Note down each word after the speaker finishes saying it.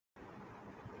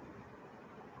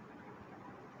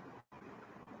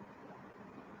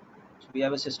So we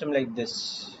have a system like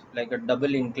this, like a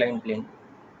double inclined plane.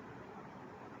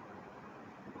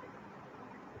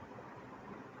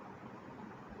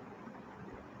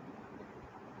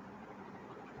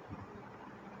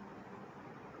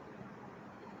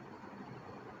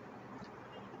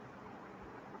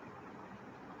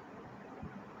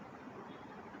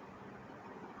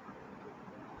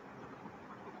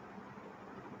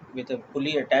 With a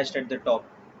pulley attached at the top.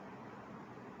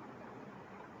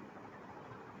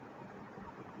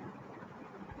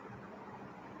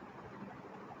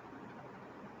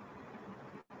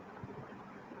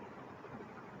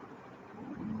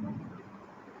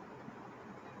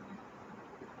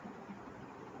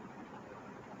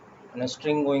 And a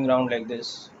string going around like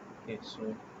this. Okay,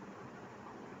 so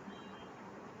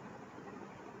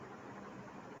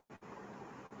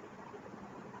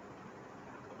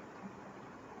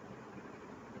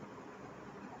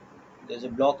there's a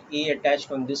block A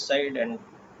attached on this side and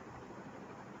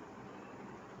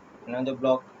another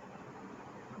block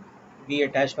B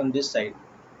attached on this side,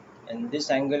 and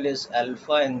this angle is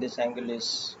alpha and this angle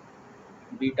is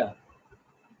beta,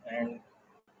 and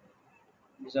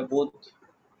these are both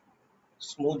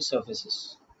smooth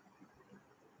surfaces.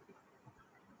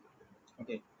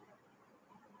 Okay,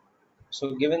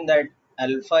 so given that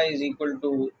alpha is equal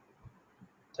to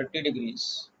 30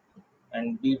 degrees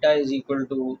and beta is equal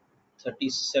to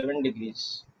 37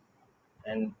 degrees,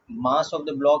 and mass of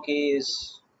the block A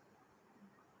is,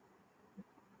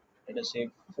 let us say,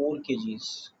 4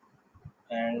 kgs,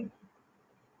 and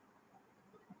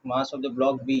mass of the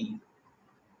block B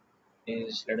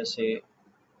is, let us say,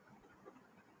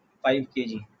 5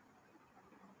 kg.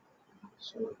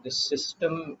 So this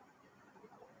system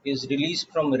is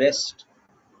released from rest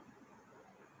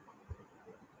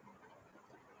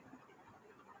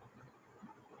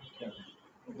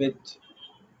with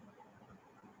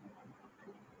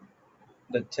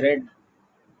the thread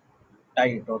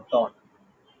tight or taut.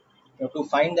 You have to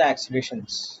find the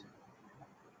accelerations.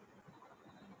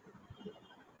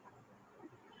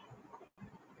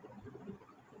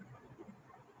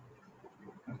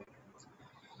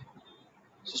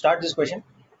 So start this question.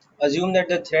 Assume that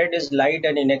the thread is light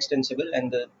and inextensible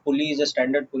and the pulley is a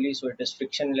standard pulley, so it is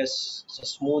frictionless. It's a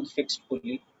smooth fixed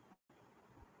pulley.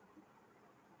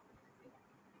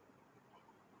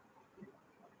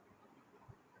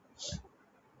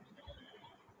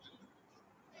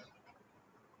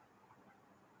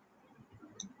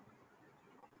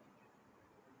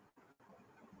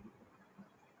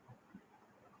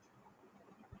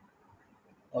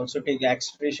 Also take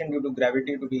acceleration due to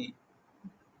gravity to be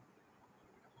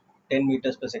 10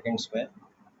 meters per second square.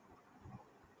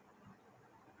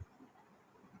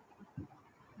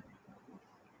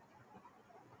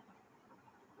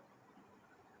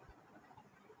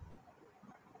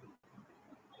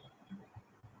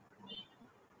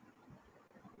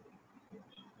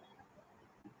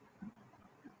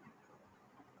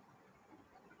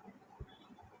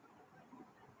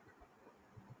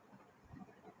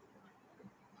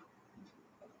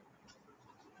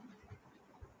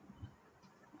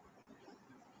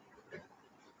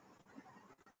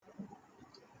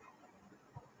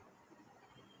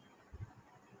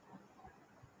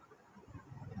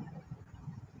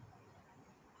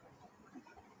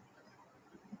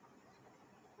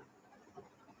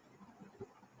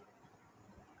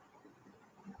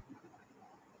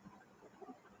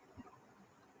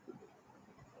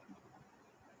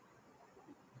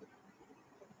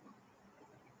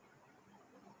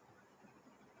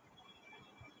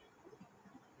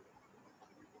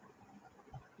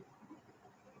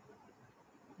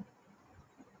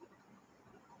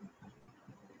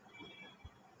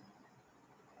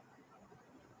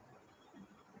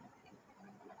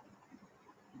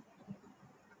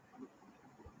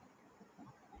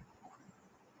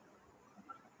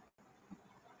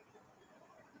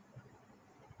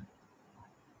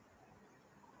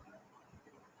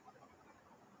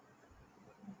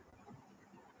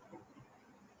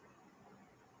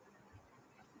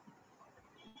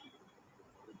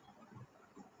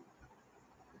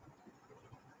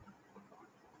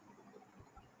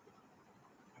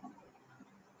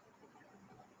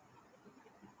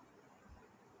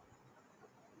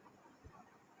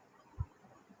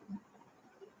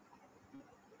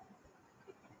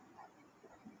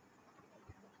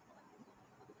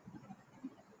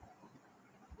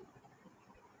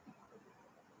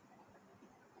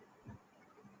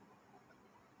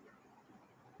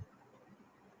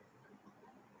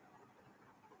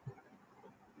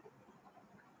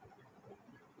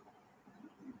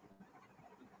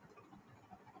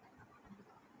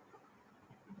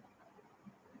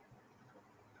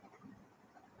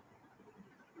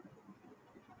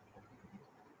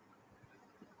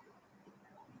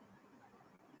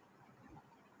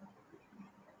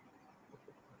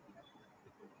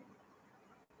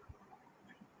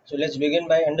 So let's begin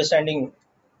by understanding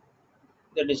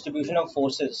the distribution of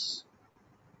forces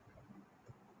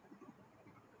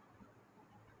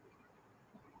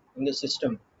in the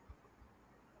system.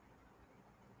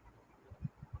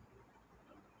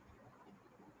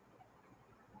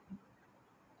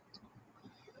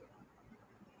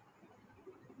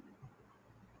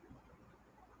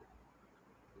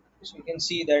 So you can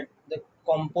see that the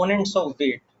components of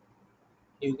weight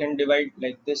you can divide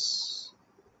like this.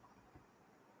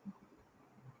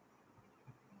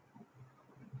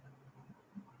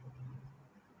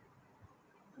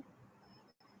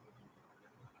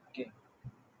 Okay,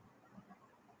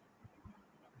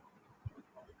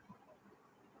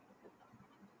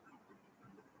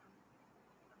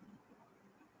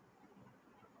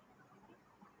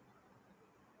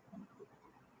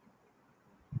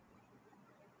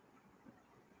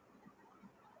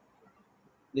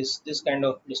 this kind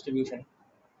of distribution.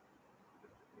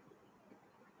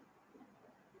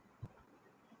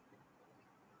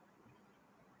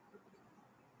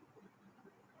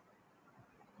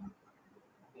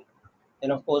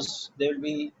 Then of course there will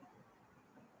be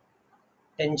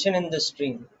tension in the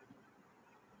string,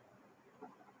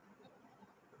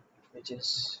 which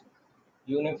is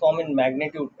uniform in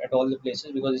magnitude at all the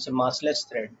places because it's a massless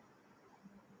thread.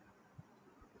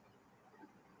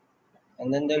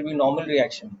 And then there will be normal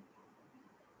reaction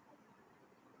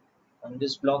on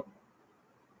this block,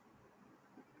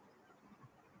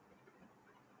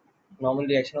 normal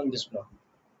reaction on this block.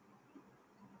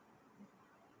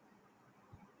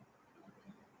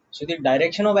 So the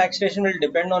direction of acceleration will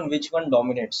depend on which one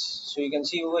dominates. So you can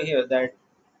see over here that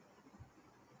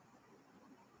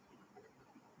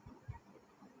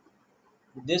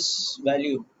this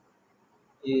value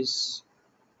is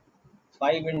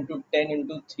 5 into 10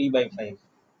 into 3 by 5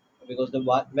 because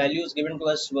the values given to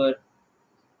us were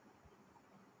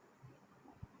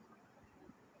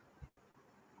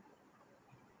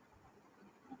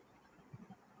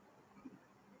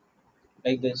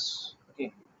like this.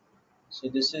 Okay, so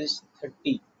this is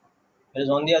 30. Whereas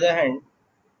on the other hand,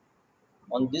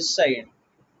 on this side,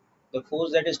 the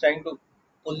force that is trying to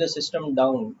pull the system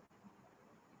down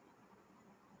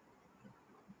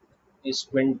is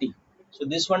 20. So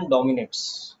this one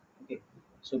dominates. Okay,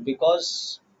 so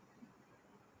because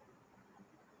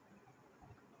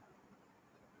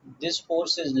this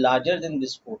force is larger than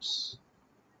this force,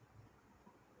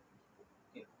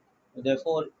 okay,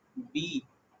 therefore B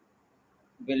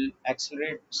will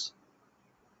accelerate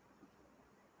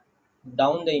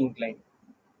down the incline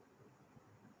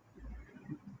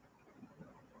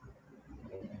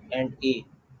and A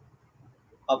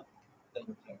up the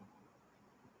incline.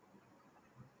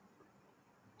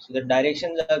 So the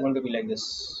directions are going to be like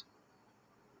this.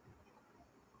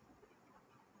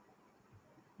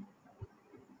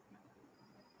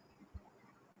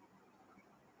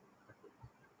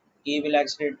 A will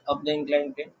accelerate up the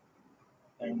inclined plane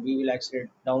and B will accelerate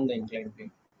down the inclined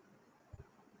plane.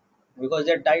 Because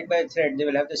they are tied by a thread, they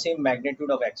will have the same magnitude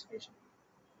of acceleration.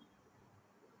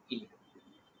 E.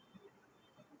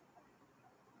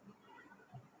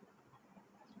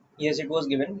 Yes, it was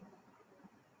given.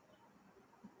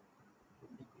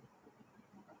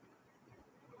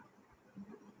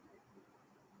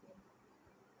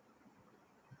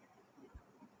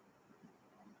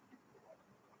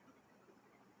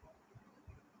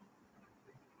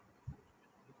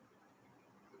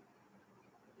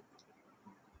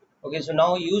 Okay, so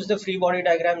now use the free body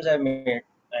diagrams I made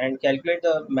and calculate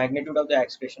the magnitude of the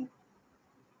acceleration.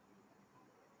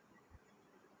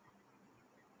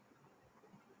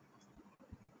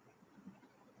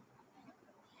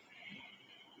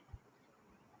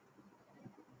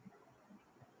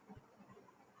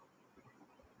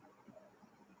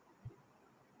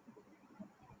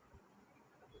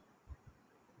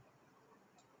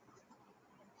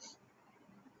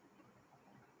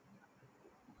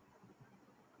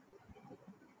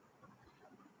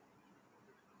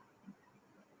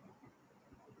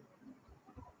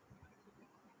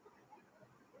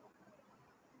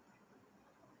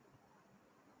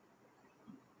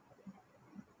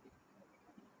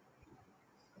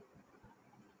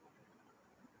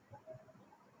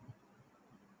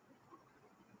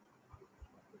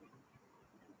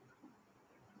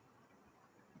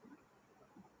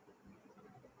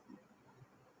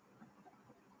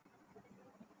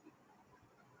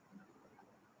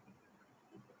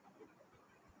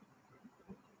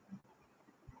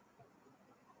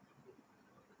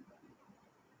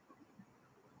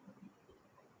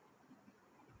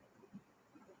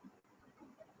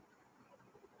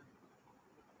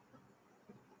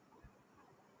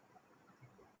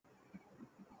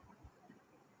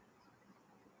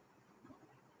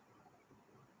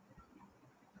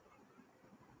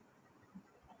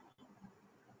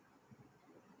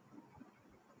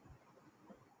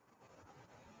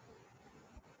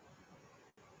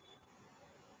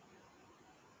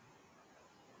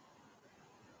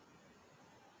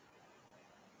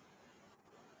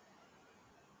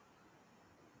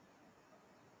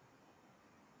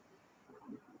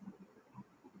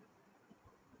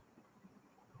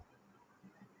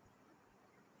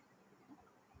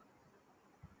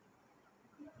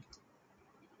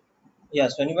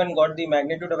 Yes, so anyone got the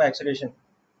magnitude of acceleration?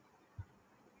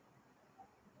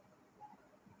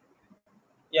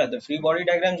 Yeah, the free body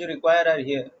diagrams you require are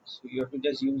here. So you have to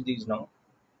just use these now.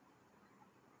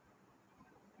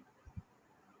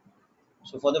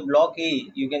 So for the block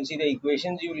A, you can see the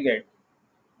equations you will get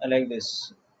are like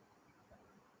this.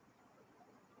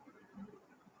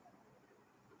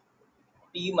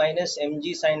 T minus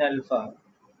mg sine alpha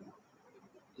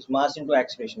is mass into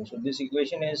acceleration. So this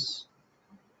equation is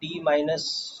T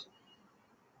minus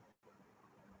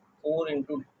 4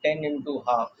 into 10 into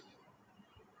half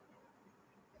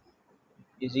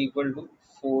is equal to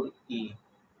 4e.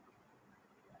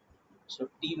 So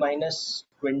T minus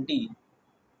 20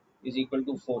 is equal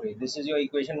to 4a. This is your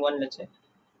equation 1, let's say.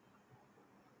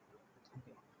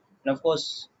 And of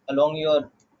course, along your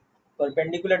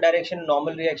perpendicular direction,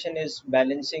 normal reaction is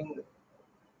balancing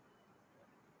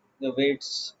the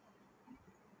weights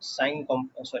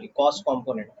cos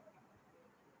component.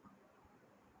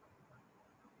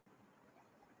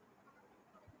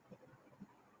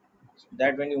 So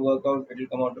that when you work out, it will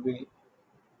come out to be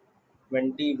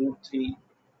 20 root 3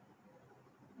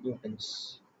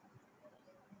 newtons.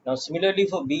 Now similarly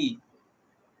for B,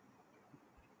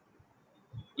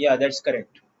 yeah, that's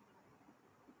correct.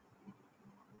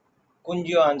 Kunj,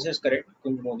 your answer is correct.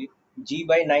 Kunj Modi. G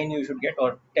by 9 you should get,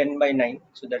 or 10 by 9.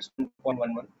 So that's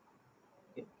 1.11.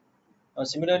 Okay. Now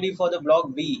similarly for the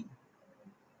block B,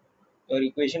 your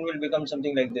equation will become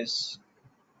something like this.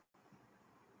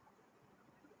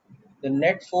 The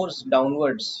net force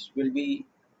downwards will be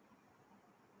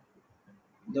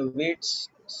the weight's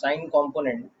sign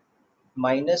component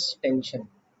minus tension.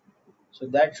 So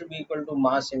that should be equal to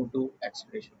mass into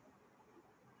acceleration.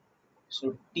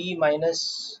 So T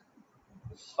minus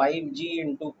 5g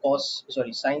into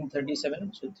sine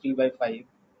 37. So 3 by 5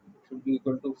 should be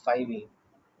equal to 5a.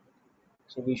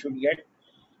 So we should get,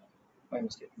 my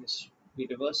mistake, this we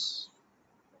reverse.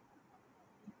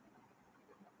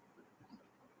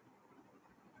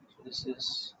 So this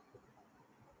is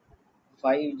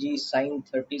 5g sine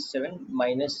 37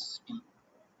 minus t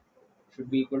should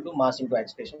be equal to mass into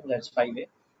acceleration. That's 5a.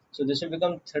 So this will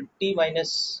become 30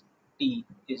 minus t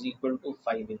is equal to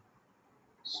 5a.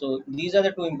 So these are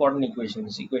the two important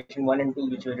equations, equation 1 and 2,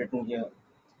 which were written here.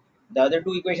 The other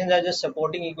two equations are just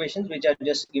supporting equations, which are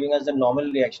just giving us the normal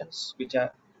reactions, which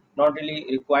are not really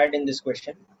required in this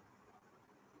question.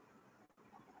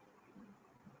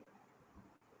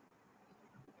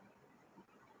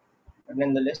 But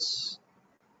nonetheless,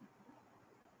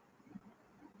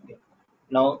 okay.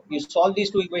 Now you solve these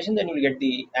two equations, then you will get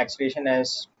the acceleration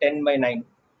as 10 by 9.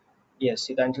 Yes,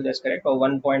 Sitanshu, that's correct, or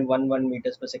 1.11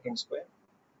 meters per second square.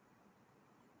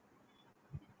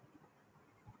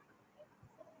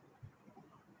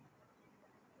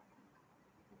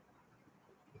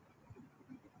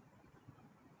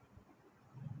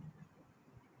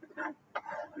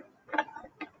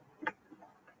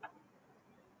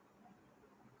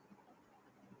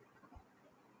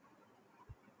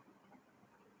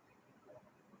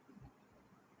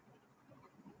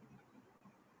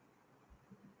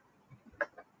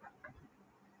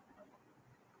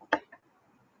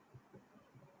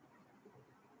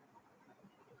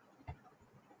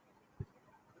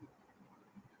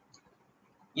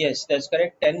 Yes, that's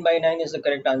correct. 10 by 9 is the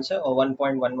correct answer, or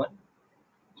 1.11.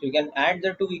 So you can add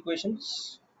the two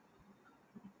equations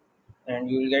and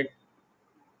you will get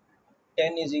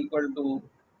 10 is equal to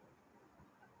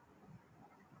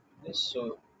this.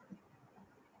 So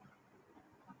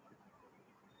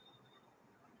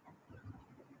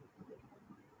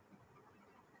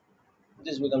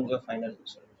this becomes your final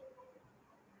answer.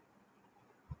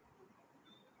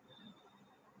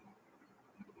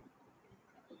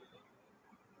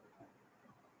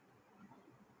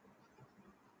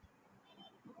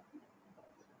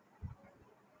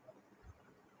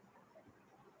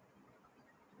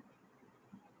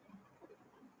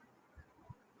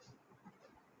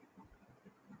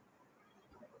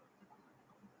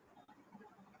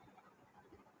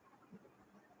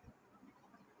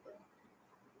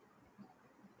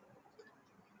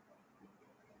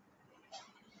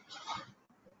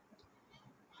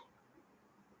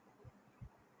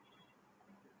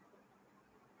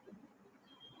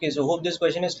 Okay, so hope this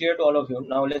question is clear to all of you.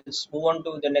 Now let's move on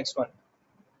to the next one.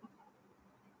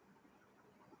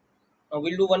 Now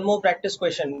we'll do one more practice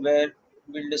question where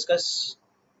we'll discuss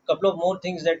a couple of more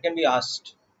things that can be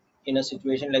asked in a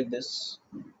situation like this,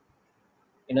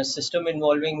 in a system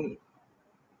involving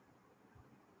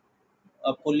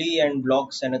a pulley and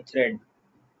blocks and a thread.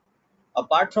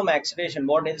 Apart from acceleration,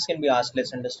 what else can be asked?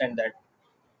 Let's understand that.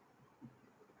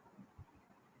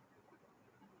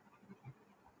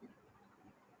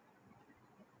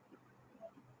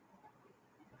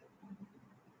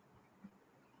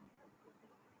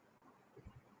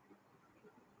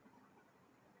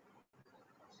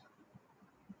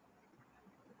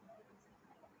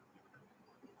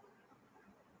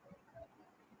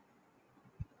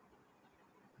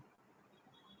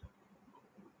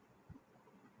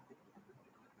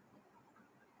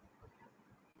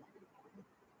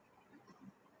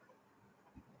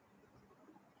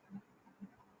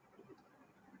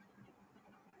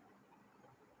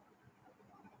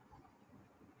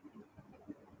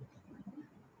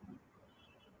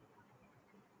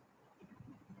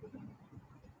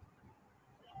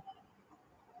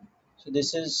 So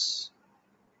this is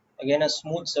again a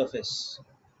smooth surface.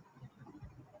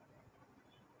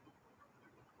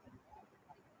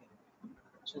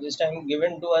 So this time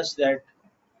given to us that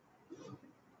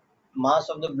mass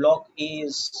of the block A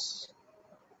is,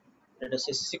 let us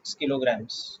say, 6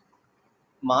 kilograms.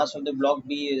 Mass of the block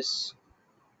B is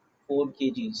 4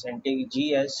 kgs, and take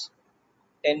G as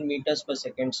 10 meters per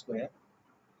second square.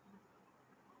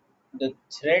 The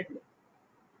thread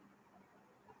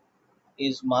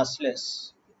is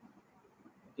massless,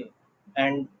 okay,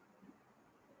 and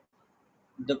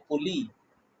the pulley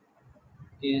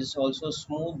is also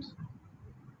smooth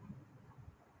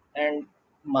and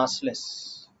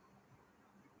massless.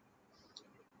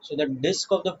 So the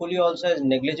disk of the pulley also has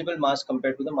negligible mass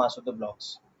compared to the mass of the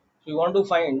blocks. So we want to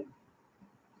find,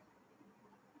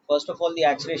 first of all, the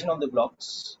acceleration of the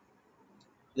blocks.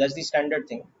 That's the standard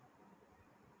thing.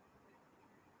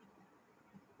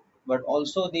 But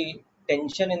also the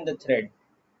tension in the thread.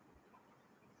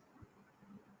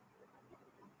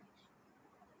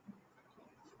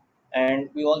 And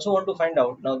we also want to find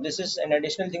out, now this is an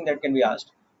additional thing that can be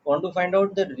asked. We want to find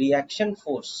out the reaction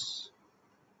force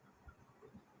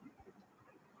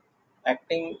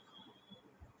acting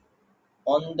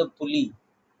on the pulley,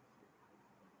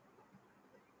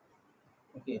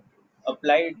 okay,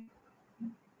 applied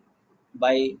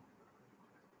by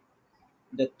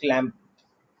the clamp.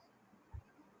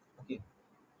 Okay.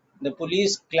 The pulley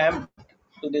is clamped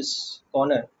to this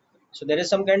corner. So there is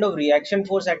some kind of reaction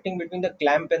force acting between the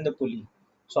clamp and the pulley.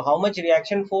 So how much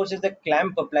reaction force is the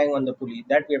clamp applying on the pulley?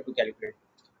 That we have to calculate.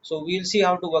 So we'll see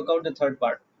how to work out the third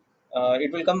part.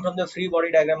 It will come from the free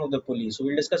body diagram of the pulley. So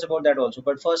we'll discuss about that also.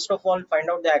 But first of all, find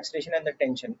out the acceleration and the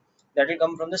tension. That will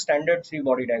come from the standard free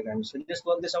body diagram. So just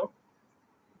work this out.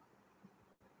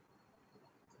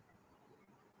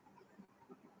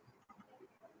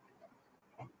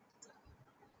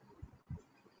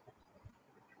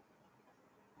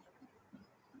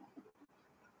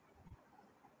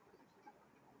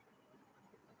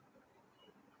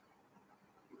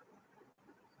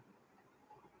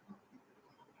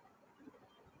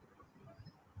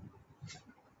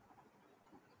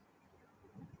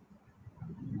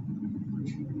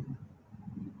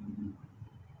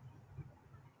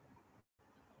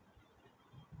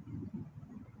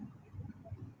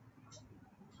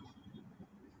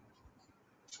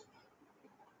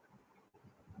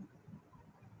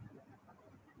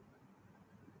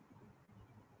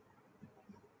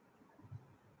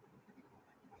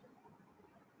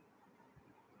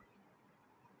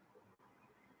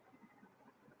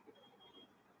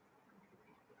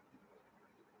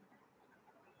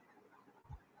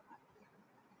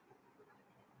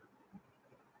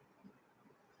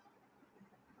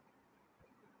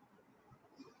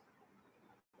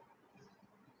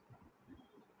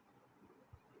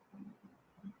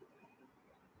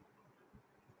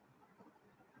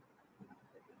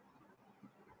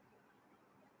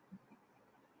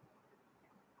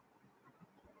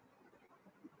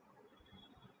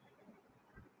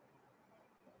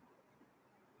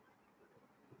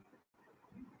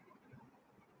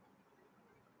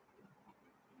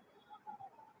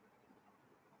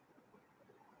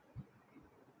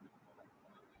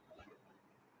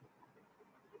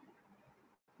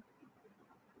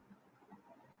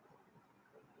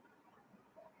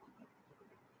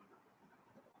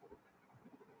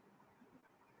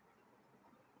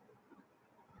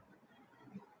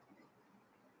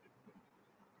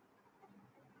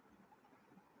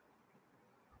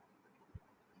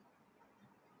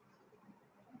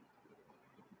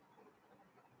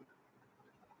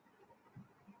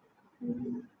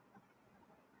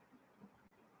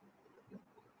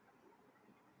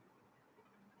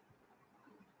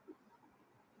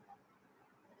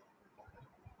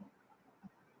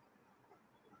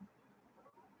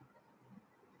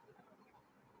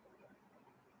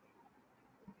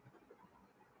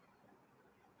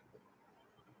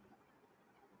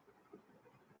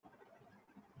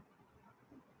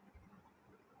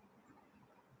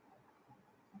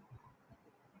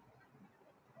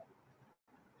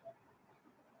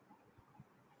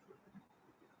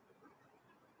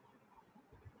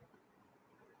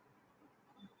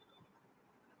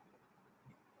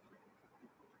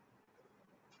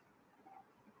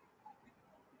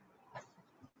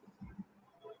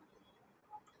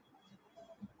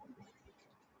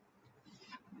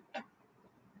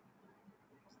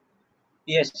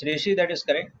 Yes, Rishi, that is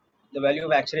correct. The value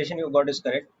of acceleration you got is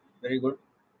correct. Very good.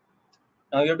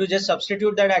 Now you have to just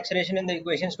substitute that acceleration in the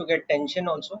equations to get tension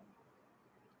also.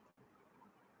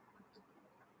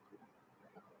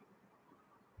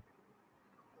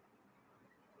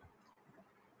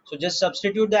 So just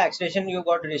substitute the acceleration you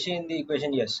got Rishi in the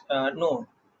equation. Yes. No.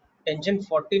 Tension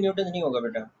 40 Newton नहीं होगा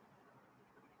बेटा.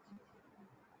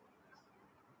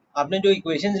 आपने जो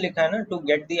equations लिखा है ना to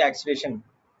get the acceleration,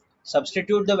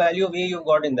 substitute the value of a you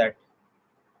got in that.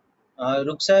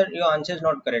 Ruk sir, your answer is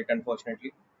not correct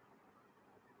unfortunately.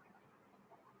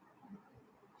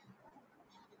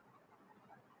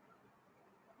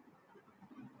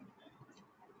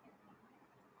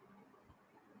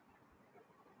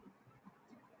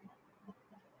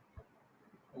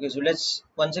 Okay, so let's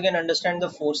once again understand the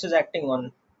forces acting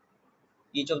on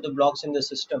each of the blocks in the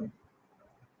system.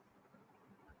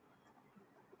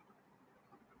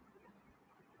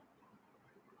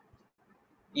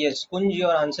 Yes, Kunj,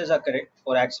 your answers are correct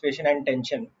for acceleration and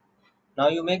tension. Now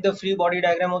you make the free body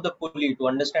diagram of the pulley to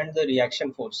understand the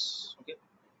reaction force. Okay.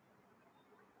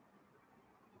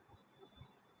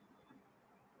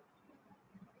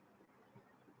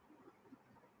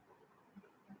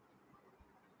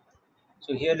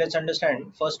 So here let's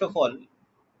understand, first of all,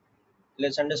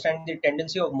 let's understand the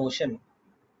tendency of motion.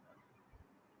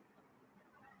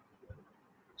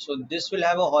 So this will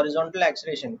have a horizontal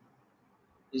acceleration,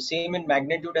 the same in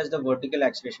magnitude as the vertical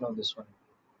acceleration of this one.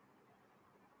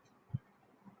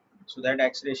 So that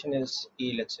acceleration is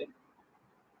E, let's say.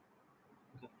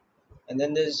 And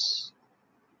then there's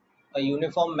a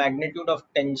uniform magnitude of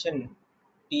tension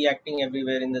T acting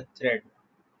everywhere in the thread.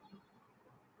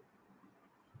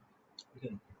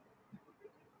 Okay.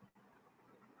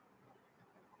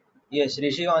 Yes,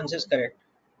 Rishi, your answer is correct.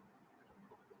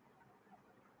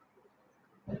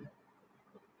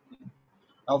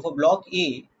 Now for block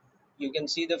A, you can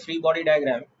see the free body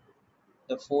diagram.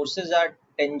 The forces are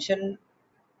tension,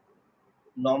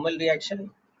 normal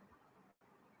reaction,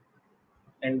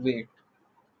 and weight.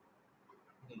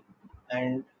 Okay.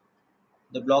 And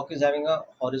the block is having a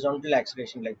horizontal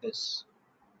acceleration like this.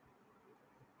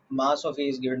 Mass of A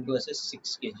is given to us as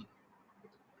 6 kg.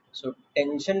 So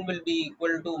tension will be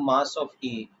equal to mass of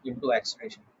A into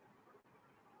acceleration.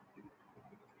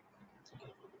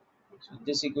 So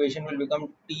this equation will become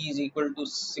T is equal to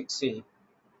 6A,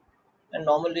 and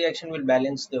normal reaction will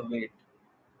balance the weight,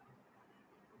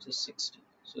 which is 60.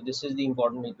 So this is the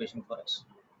important equation for us.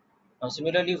 Now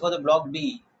similarly for the block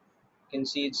B, you can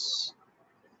see it's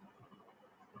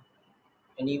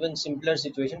an even simpler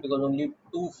situation because only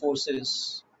two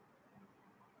forces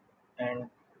and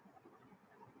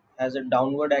has a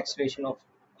downward acceleration of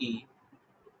A,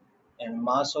 and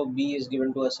mass of B is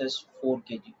given to us as 4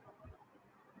 kg.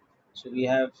 So we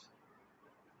have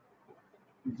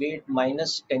weight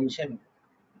minus tension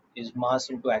is mass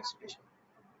into acceleration.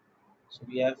 So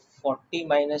we have 40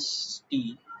 minus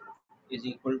T is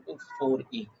equal to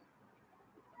 4E.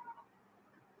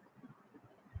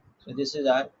 So this is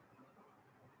our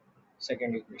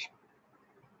second equation.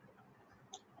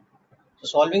 So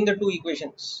solving the two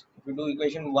equations, if you do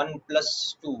equation 1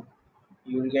 plus 2,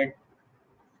 you will get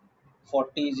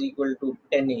 40 is equal to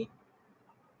 10A.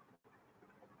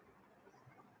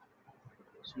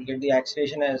 So we get the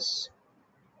acceleration as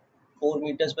 4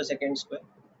 meters per second square.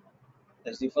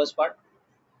 That's the first part.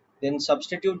 Then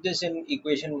substitute this in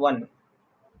equation 1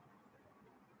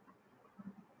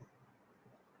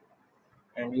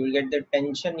 and you will get the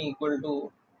tension equal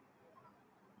to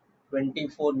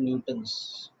 24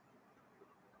 newtons.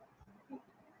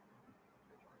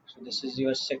 So this is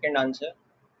your second answer.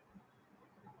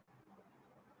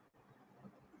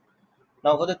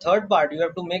 Now for the third part, you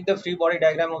have to make the free body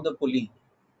diagram of the pulley.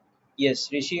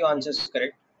 Yes, Rishi, your answer is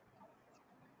correct.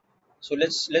 So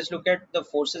let's look at the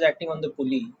forces acting on the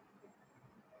pulley.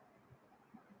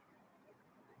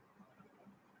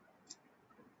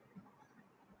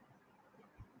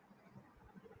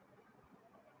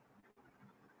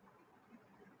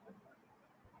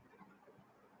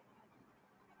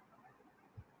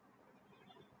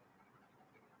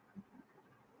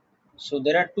 So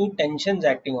there are two tensions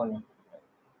acting on it.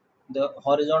 The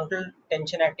horizontal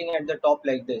tension acting at the top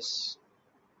like this,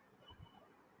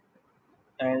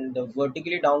 and the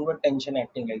vertically downward tension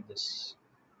acting like this.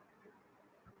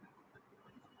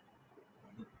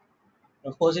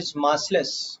 Of course, it's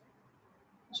massless.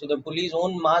 So the pulley's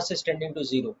own mass is tending to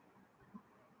zero.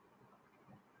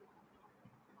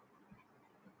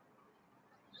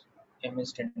 M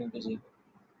is tending to zero.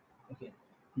 Okay,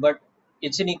 but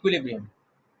it's in equilibrium.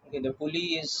 Okay, the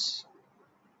pulley is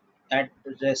at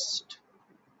rest.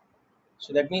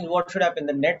 So that means what should happen?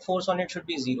 The net force on it should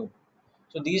be zero.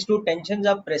 So these two tensions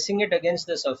are pressing it against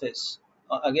the surface,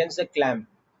 against the clamp.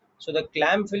 So the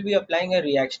clamp will be applying a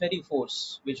reactionary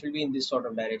force, which will be in this sort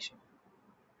of direction.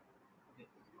 Okay,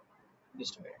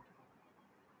 this way.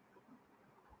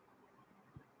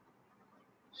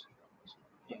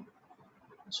 Yeah.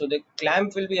 So the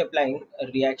clamp will be applying a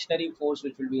reactionary force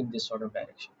which will be in this sort of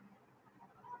direction.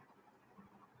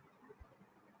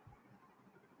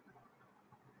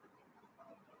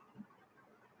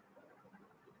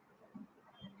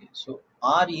 Okay, so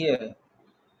R here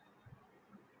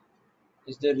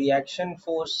is the reaction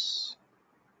force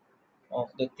of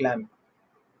the clamp,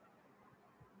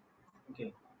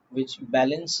 okay, which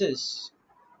balances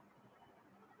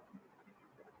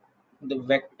the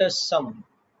vector sum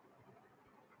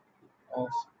of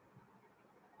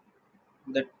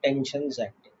the tensions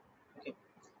acting. Okay,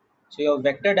 so your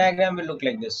vector diagram will look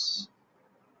like this.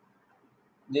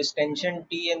 This tension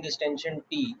T and this tension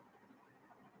T,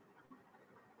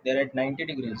 they're at 90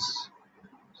 degrees.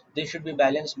 They should be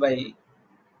balanced by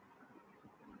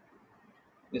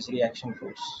this reaction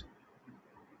force.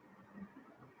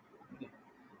 Okay.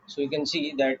 So you can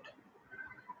see that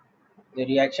the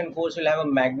reaction force will have a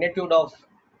magnitude of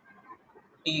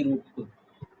T root 2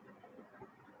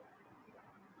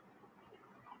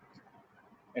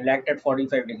 and act at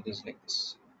 45 degrees like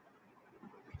this.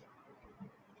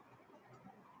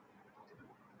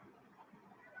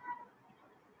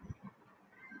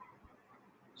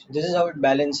 So this is how it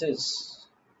balances.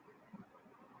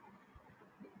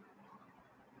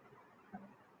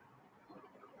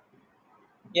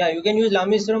 Yeah, you can use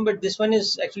Lami's theorem, but this one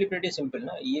is actually pretty simple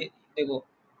ना. ये देखो,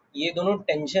 ये दोनों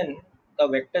tension का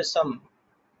vector sum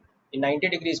 90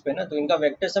 degrees पे ना, तो इनका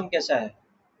वेक्टर सम कैसा है,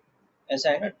 ऐसा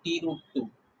है ना, टी रूट 2.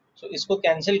 सो इसको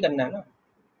कैंसिल करना है ना,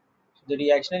 the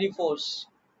reactionary force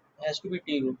has to be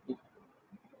T root 2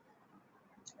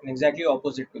 and exactly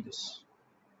opposite to this.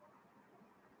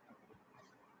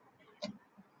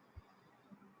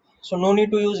 So no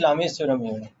need to use Lami's theorem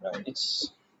here, right?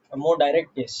 It's a more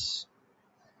direct case.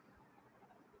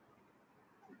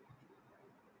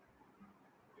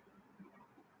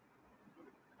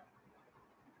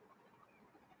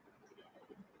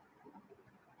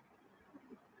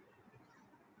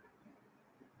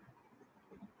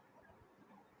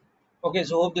 Okay,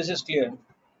 so hope this is clear.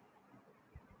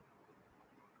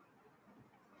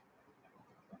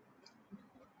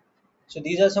 So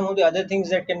these are some of the other things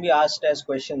that can be asked as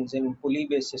questions in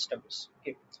pulley-based systems.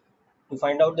 Okay, to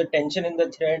find out the tension in the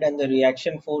thread and the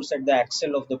reaction force at the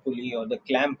axle of the pulley or the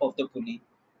clamp of the pulley,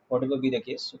 whatever be the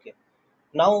case. Okay.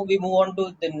 Now we move on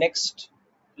to the next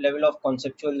level of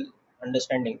conceptual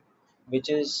understanding, which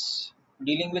is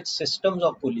dealing with systems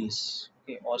of pulleys,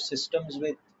 okay, or systems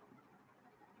with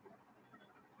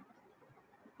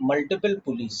multiple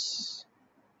pulleys.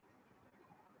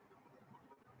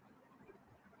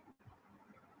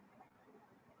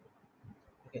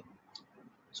 Okay.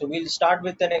 So we'll start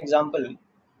with an example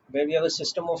where we have a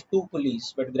system of two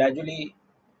pulleys, but gradually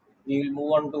we will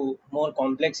move on to more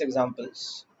complex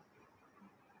examples.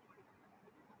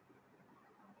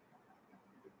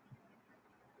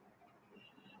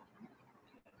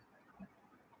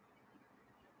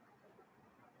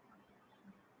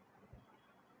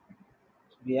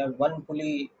 We have one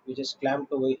pulley which is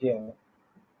clamped over here.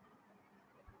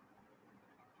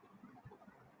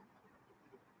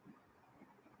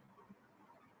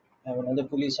 I have another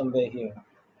pulley somewhere here.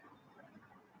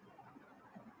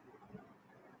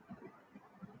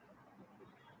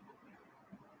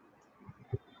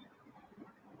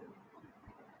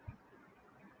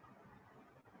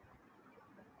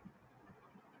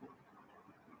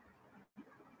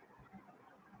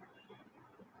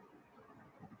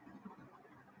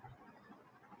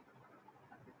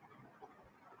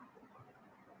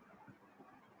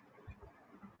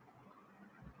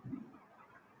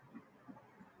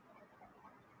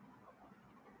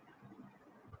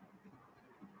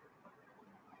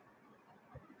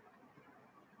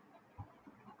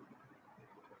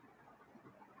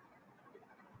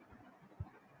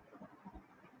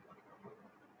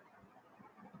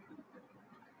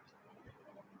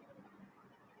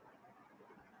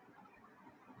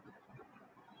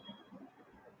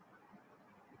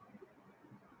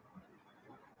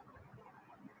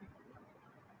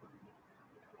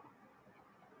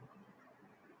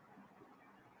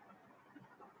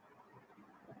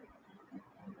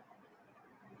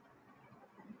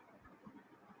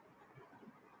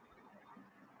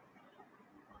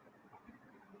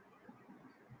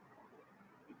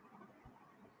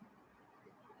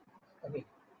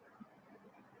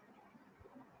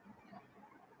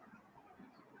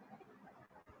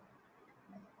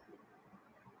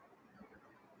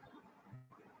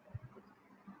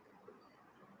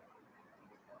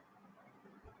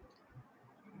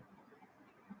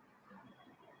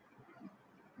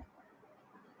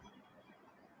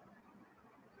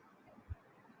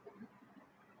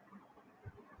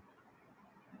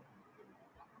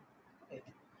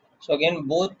 So again,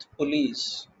 both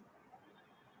pulleys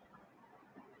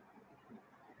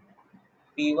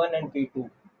P1 and P2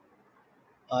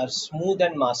 are smooth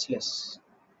and massless.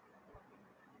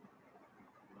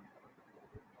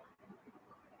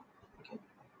 Okay.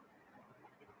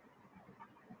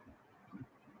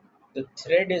 The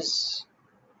thread is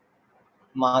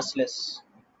massless.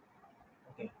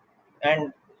 Okay.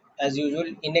 And as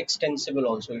usual, inextensible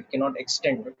also. It cannot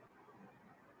extend.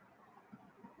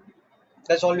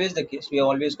 That's always the case. We are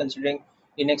always considering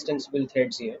inextensible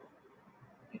threads here.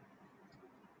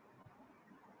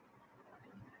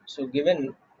 So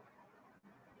given,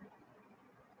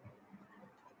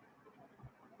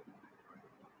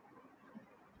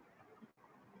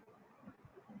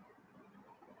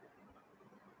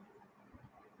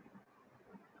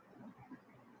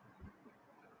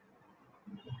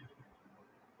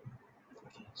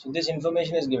 so this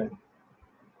information is given.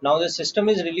 Now the system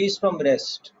is released from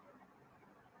rest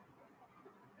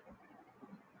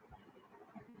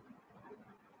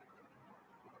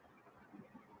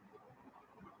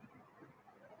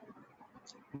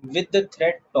with the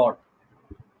thread taut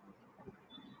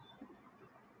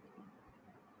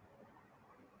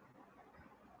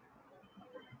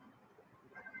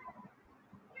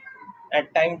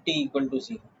at time t equal to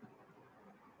 0.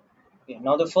 Okay.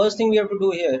 Now the first thing we have to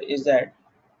do here is that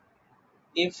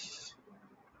if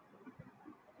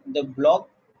the block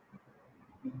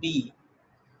B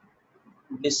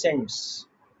descends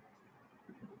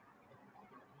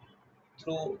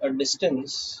through a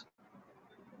distance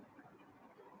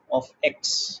of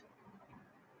x,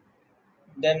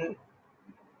 then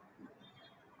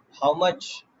how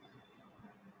much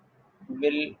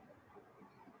will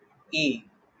A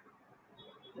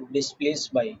displace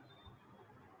by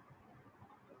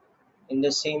in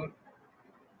the same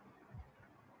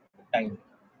time?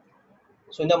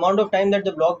 So in the amount of time that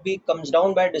the block B comes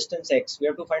down by distance x, we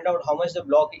have to find out how much the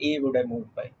block A would have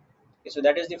moved by. Okay, so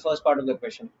that is the first part of the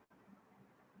question.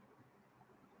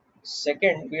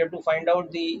 Second, we have to find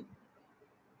out the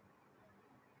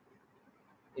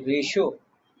ratio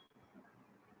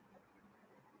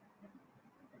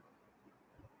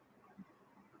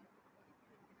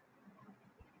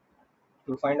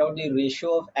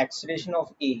of acceleration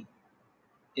of A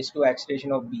is to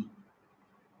acceleration of B.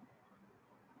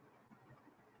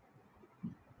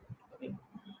 Okay.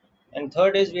 And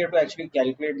third is we have to actually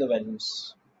calculate the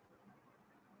values.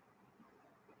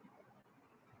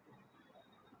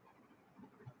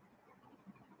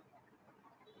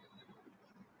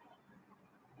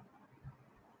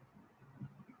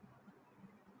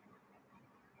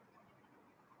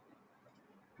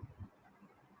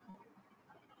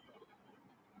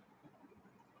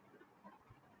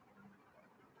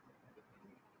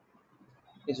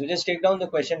 Okay, so just take down the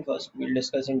question first. We'll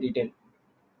discuss in detail.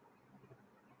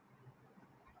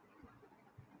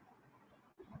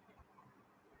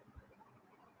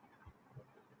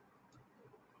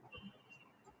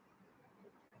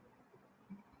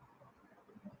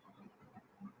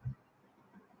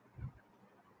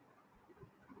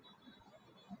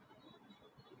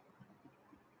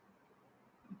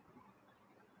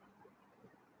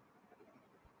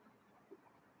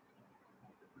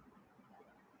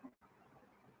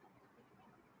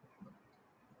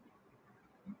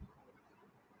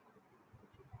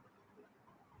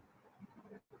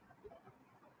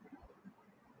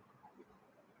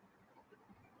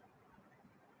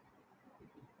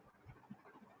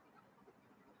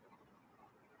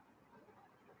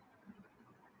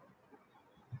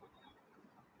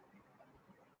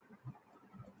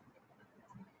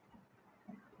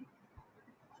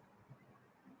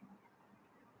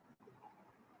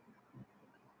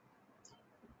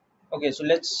 Okay, so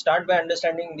let's start by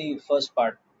understanding the first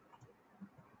part.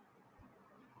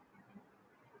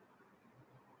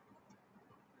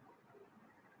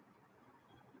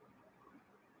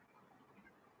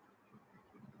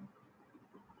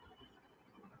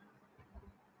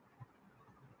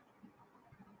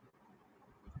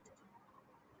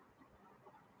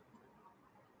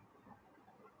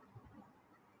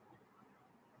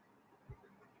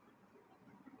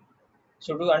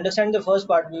 So to understand the first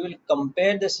part, we will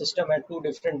compare the system at two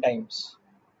different times.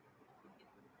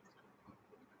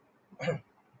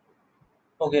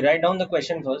 Okay, write down the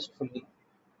question first fully,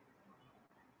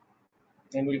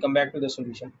 and we'll come back to the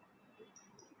solution.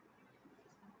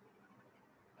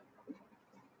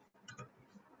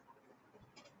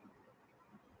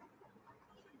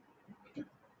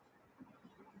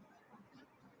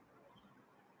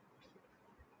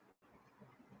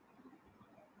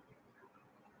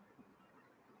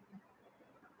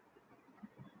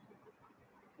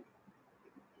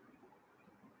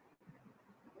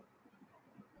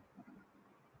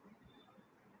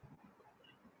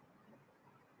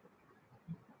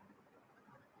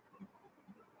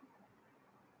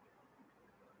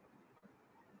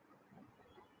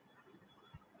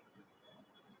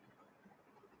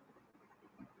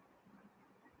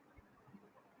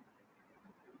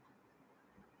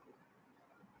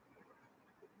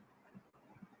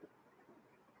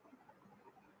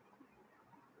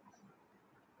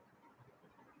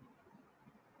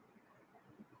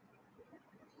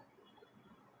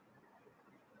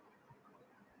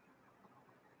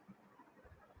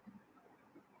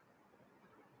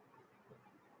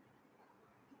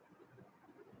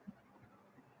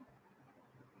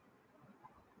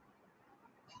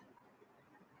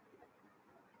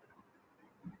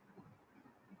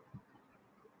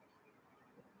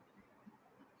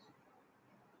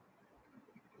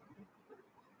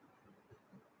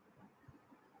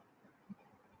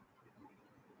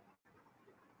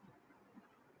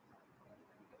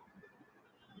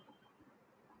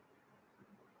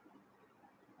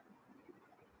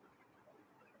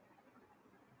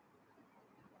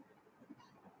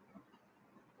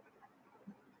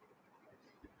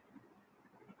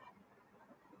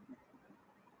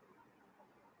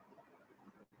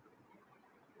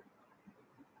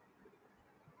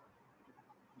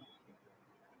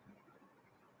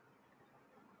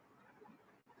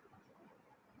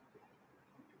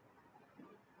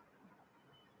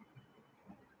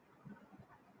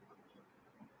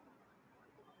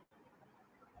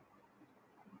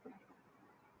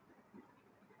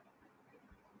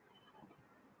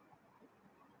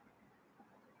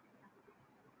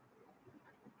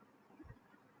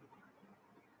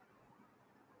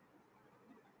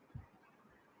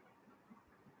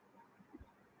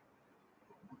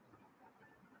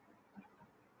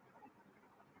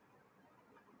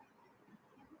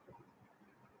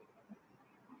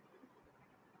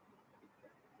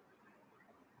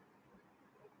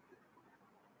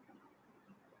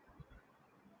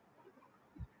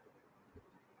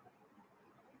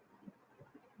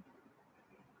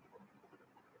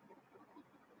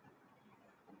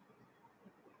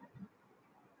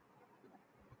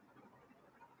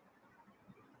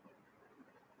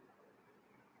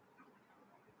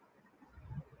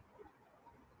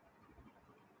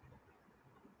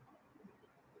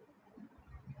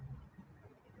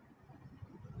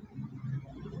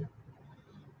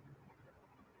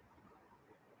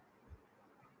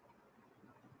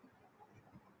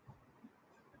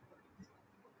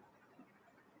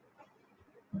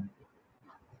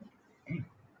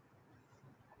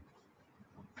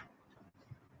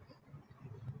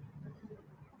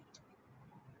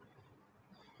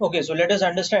 Okay, so let us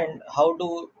understand how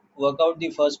to work out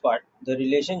the first part, the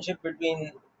relationship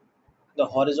between the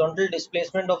horizontal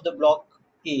displacement of the block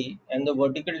A and the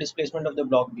vertical displacement of the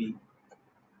block B.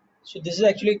 So this is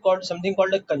actually called something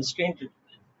called a constraint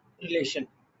relation.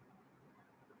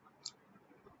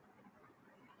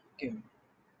 Okay.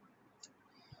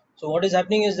 So what is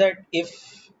happening is that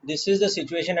if this is the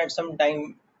situation at some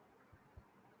time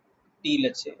t,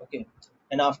 let's say, okay,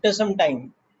 and after some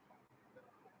time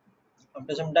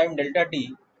delta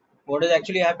t, what has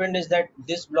actually happened is that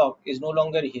this block is no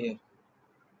longer here.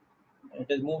 It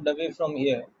has moved away from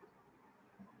here.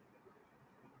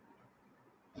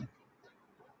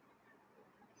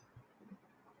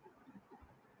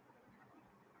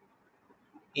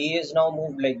 A is now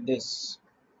moved like this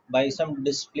by some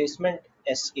displacement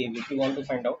SA, which we want to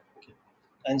find out. Okay.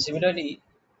 And similarly,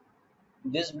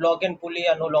 this block and pulley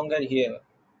are no longer here.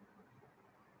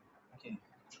 Okay.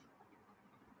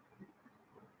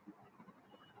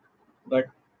 But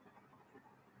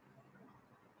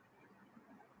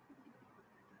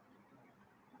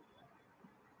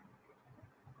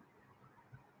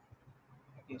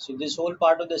okay, so this whole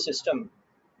part of the system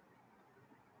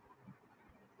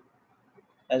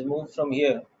has moved from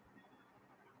here.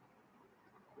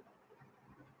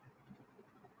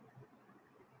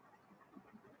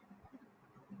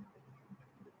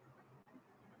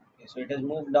 Okay, so it has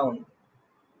moved down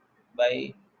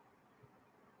by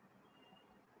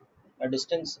a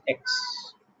distance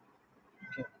x.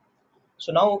 Okay.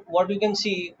 So now what we can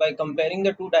see by comparing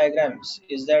the two diagrams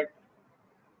is that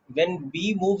when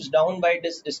B moves down by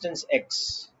this distance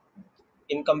x,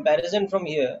 in comparison from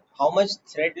here, how much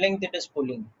thread length it is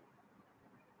pulling.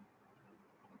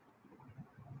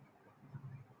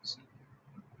 See,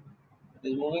 it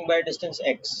is moving by distance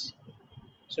x.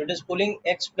 So it is pulling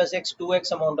x plus x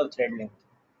 2x amount of thread length.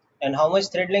 And how much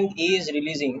thread length A is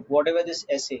releasing, whatever this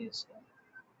S is.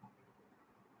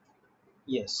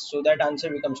 Yes, so that answer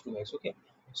becomes 2x. Okay.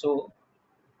 So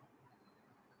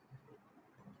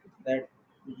that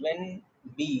when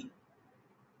B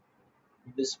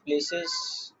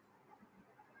displaces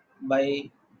by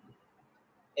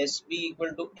SB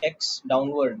equal to x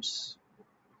downwards,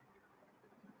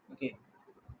 okay,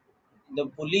 the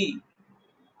pulley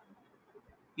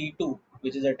P2,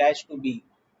 which is attached to B,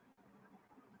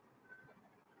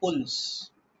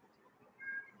 pulls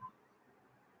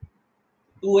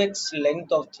 2x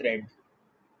length of thread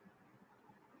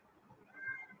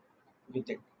with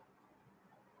it.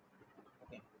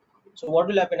 Okay. So what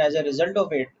will happen as a result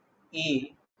of it?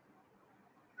 A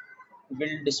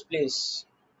will displace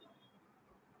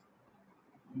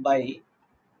by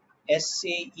SA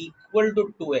equal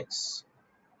to 2x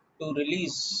to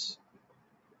release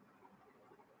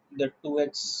the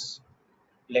 2x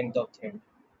length of thread.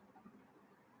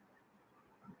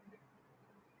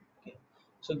 Okay.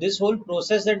 So this whole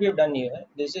process that we have done here,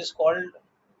 this is called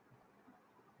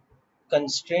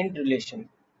constraint relation.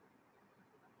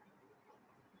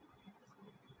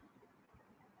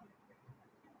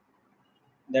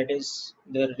 That is,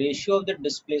 the ratio of the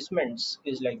displacements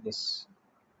is like this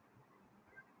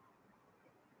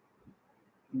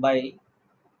by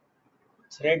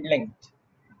thread length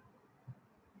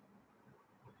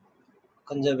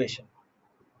conservation.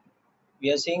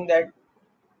 We are saying that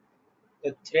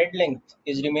the thread length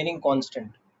is remaining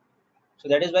constant. So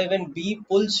that is why when B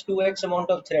pulls 2x amount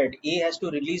of thread, A has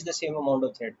to release the same amount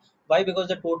of thread. Why? Because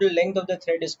the total length of the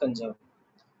thread is conserved.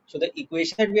 So the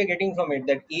equation that we are getting from it,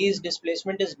 that A's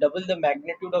displacement is double the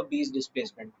magnitude of B's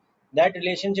displacement. That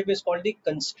relationship is called the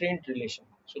constraint relation.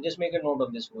 So just make a note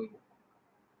of this for you.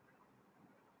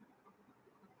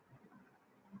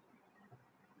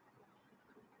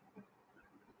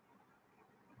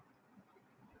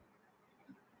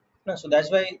 No, so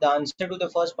that's why the answer to the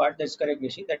first part, that's correct,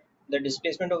 Rishi, that the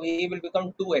displacement of A will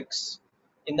become 2x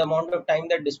in the amount of time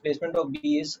that displacement of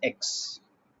B is x.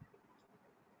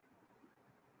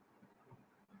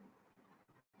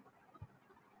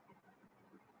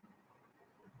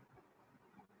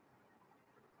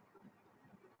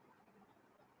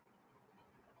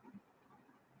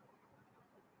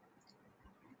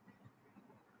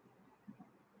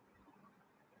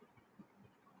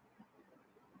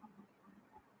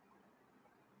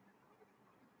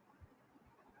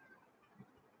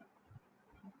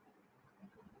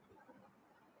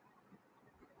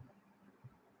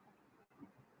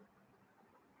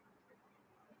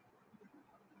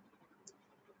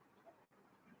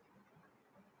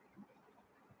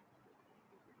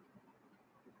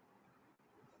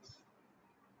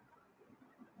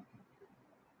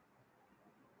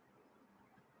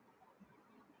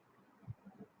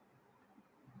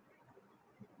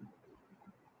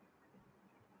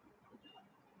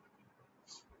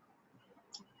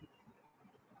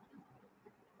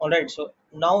 Alright, so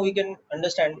now we can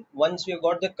understand, once we have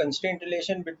got the constraint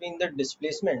relation between the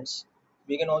displacements,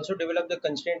 we can also develop the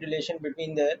constraint relation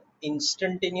between their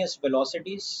instantaneous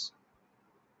velocities,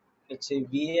 let's say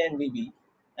VA and VB,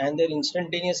 and their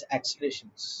instantaneous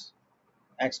accelerations,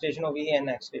 acceleration of VA and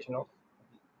acceleration of.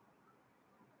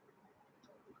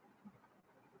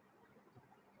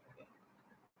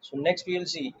 So next we will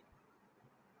see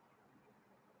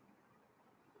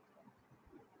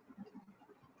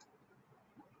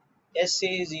SA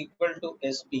is equal to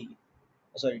SB,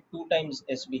 sorry, 2 times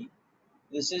SB.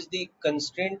 This is the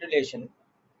constraint relation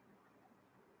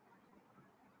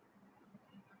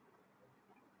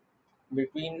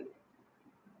between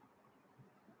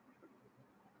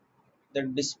the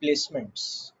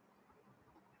displacements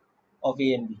of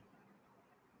A and B.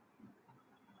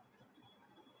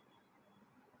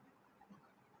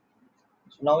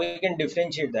 So now we can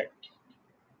differentiate that.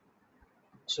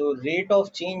 So rate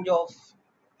of change of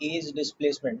A's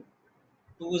displacement,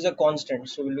 2 is a constant,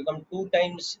 so will become 2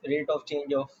 times rate of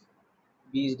change of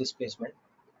B's displacement.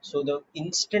 So the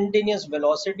instantaneous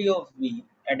velocity of V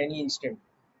at any instant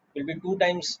will be 2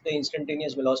 times the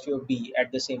instantaneous velocity of B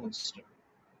at the same instant.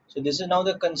 So this is now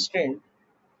the constraint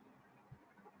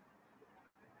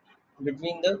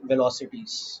between the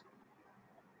velocities.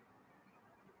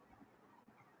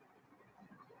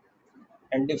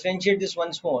 And differentiate this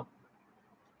once more.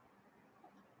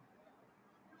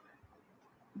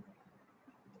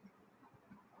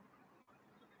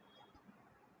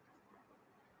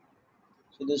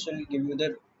 So this will give you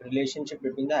the relationship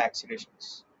between the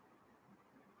accelerations.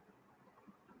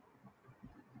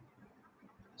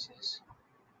 This is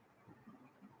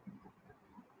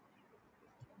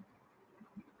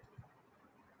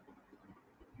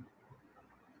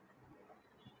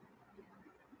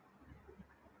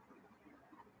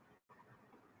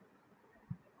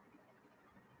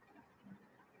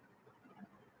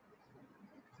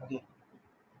okay.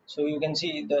 So you can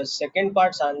see the second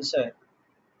part's answer,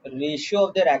 ratio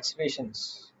of their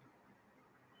accelerations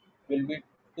will be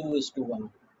 2 is to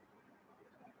 1.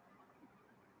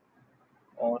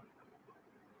 Or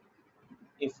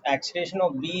if acceleration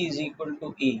of B is equal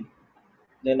to A,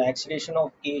 then acceleration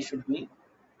of A should be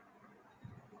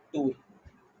 2.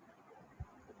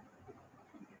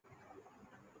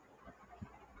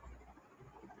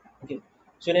 Okay.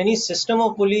 So in any system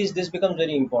of pulleys, this becomes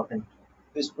very important.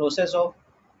 This process of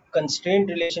constraint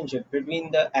relationship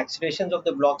between the accelerations of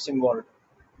the blocks involved,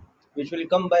 which will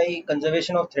come by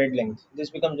conservation of thread length. This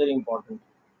becomes very important.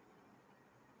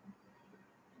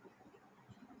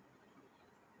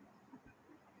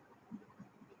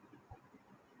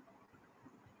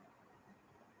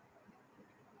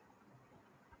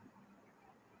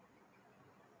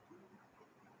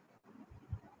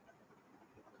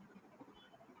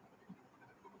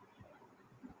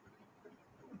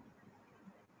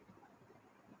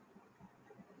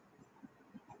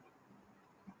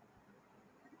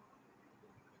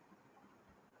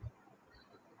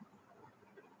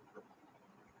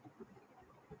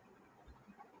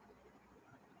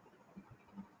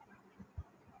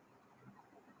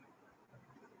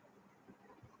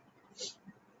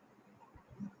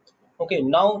 Okay,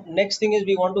 now next thing is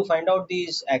we want to find out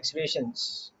these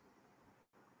accelerations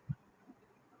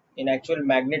in actual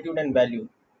magnitude and value.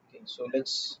 Okay, so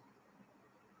let's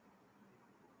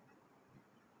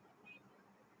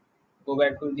go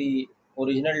back to the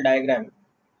original diagram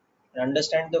and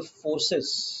understand the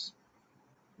forces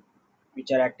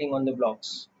which are acting on the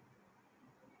blocks.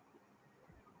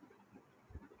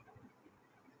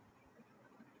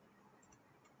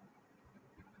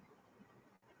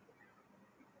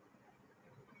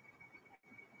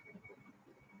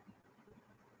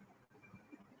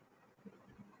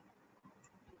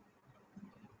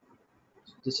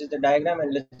 This is the diagram,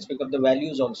 and let's pick up the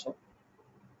values also.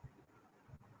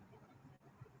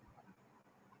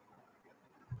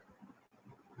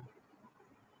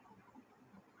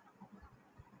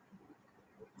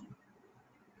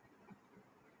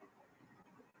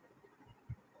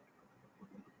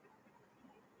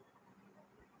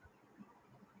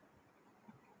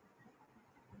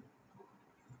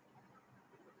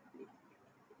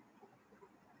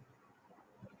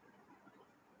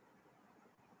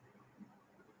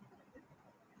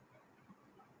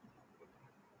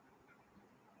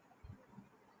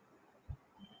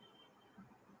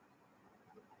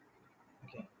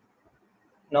 Okay.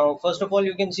 Now, first of all,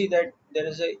 you can see that there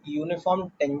is a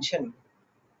uniform tension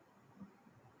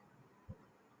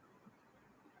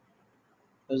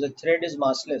because the thread is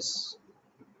massless.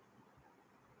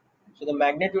 So the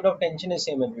magnitude of tension is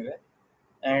same everywhere.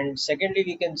 And secondly,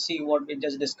 we can see what we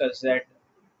just discussed, that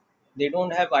they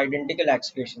don't have identical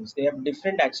accelerations, they have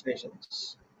different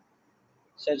accelerations,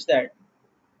 such that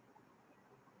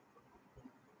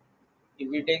if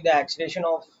we take the acceleration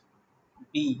of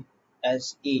B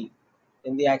as A,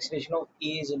 then the acceleration of A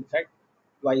is in fact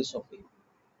twice of A.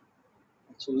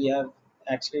 So we have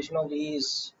acceleration of A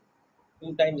is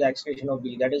 2 times acceleration of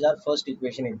B. That is our first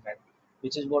equation in fact,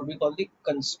 which is what we call the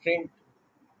constraint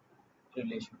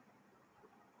relation.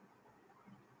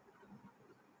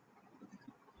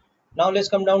 Now let's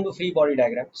come down to free body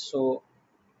diagram. So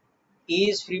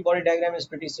A's free body diagram is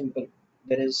pretty simple.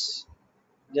 There is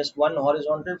just one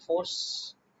horizontal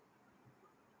force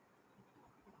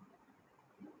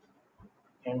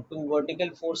and two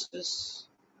vertical forces,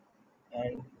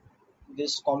 and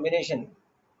this combination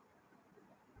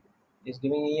is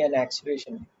giving me an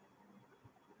acceleration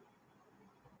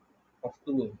of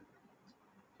 2A.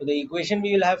 So the equation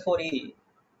we will have for A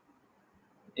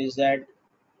is that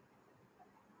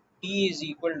T is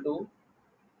equal to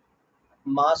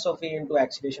mass of A into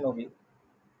acceleration of A.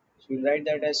 So we'll write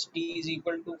that as T is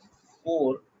equal to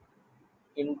 4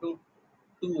 into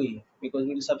 2A, because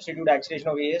we'll substitute acceleration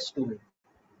of A as 2A.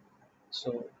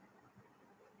 So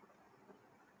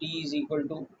T is equal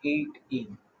to 8A.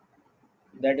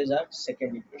 That is our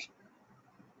second equation.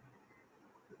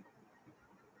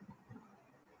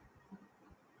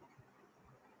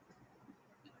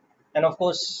 And of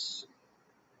course,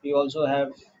 we also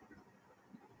have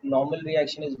normal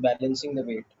reaction is balancing the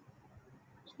weight.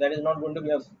 So that is not going to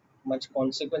be of much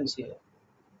consequence here.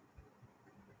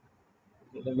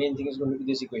 The main thing is going to be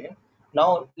this equation.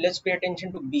 Now let's pay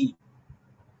attention to B.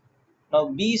 Now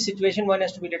B situation one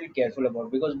has to be a little careful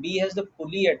about, because B has the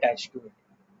pulley attached to it.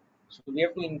 So we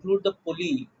have to include the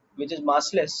pulley, which is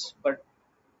massless, but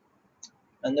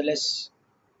nonetheless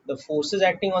the forces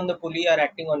acting on the pulley are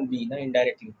acting on B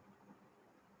indirectly,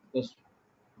 because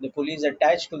the pulley is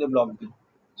attached to the block B.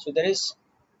 So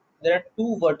there are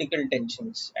two vertical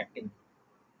tensions acting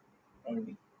on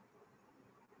B.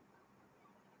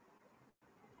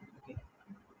 Okay.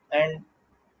 And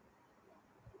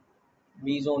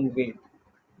B's own weight.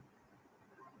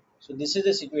 So this is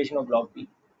the situation of block B,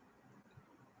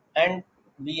 and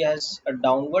B has a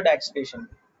downward acceleration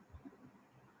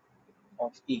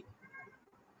of E.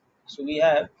 So we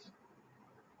have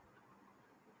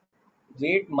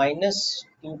weight minus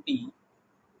 2T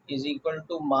is equal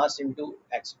to mass into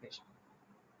acceleration.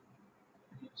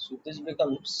 So this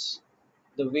becomes,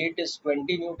 the weight is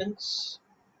 20 newtons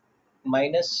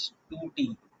minus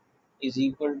 2T is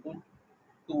equal to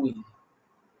 2E.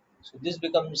 So this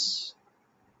becomes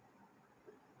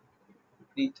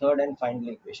the third and final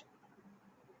equation.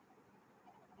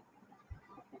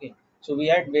 Okay. So we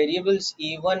had variables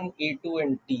A1, A2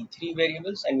 and T, three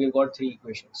variables, and we got three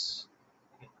equations.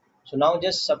 Okay. So now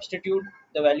just substitute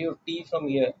the value of T from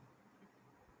here.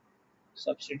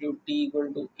 Substitute T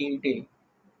equal to 8A.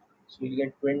 So we'll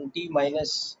get 20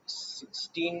 minus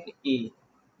 16A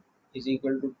is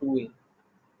equal to 2A.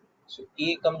 So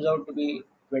A comes out to be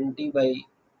 20 by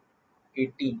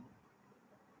 18,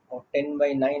 or 10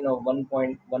 by 9, or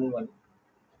 1.11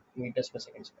 meters per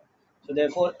second square. So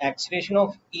therefore acceleration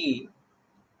of A,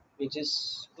 which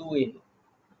is 2A,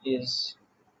 is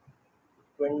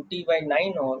 20 by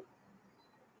 9, or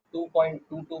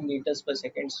 2.22 meters per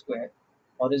second square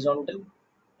horizontal,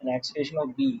 and acceleration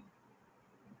of B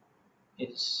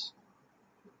is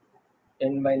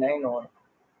 10 by 9, or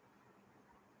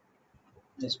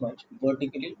this much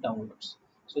vertically downwards.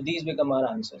 So these become our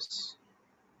answers.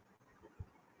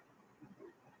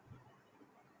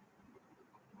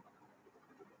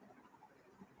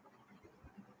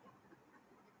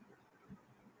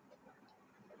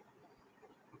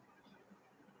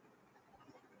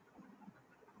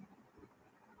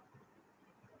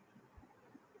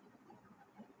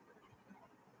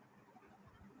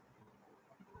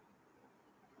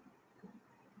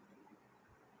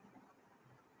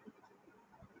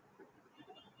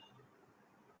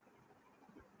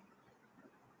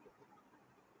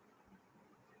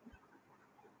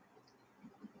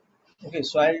 Okay,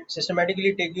 so I'll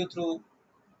systematically take you through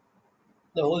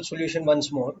the whole solution once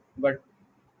more, but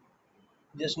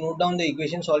just note down the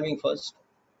equation solving first.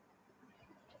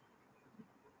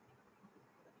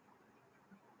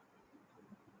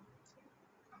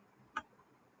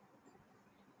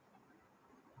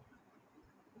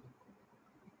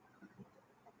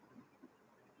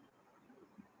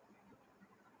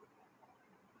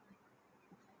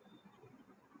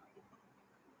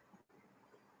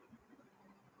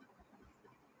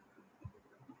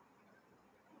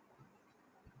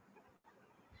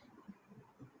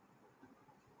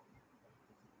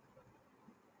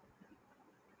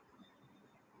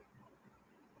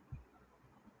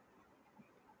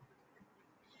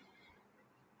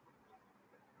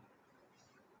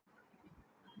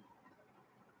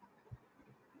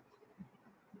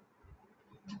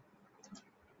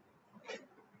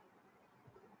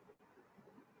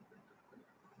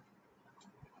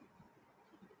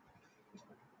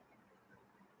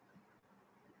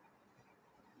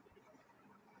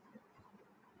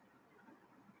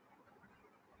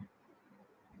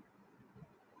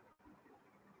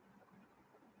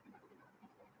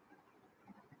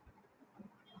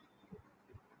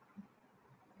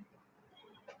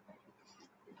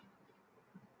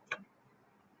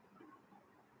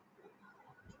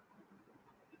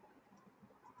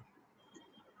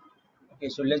 Okay,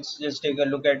 so let's just take a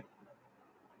look at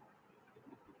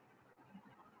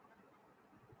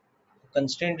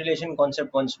constraint relation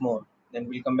concept once more. Then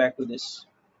we'll come back to this.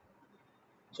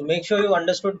 So make sure you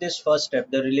understood this first step,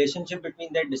 the relationship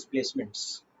between their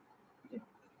displacements. Okay.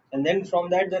 And then from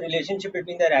that, the relationship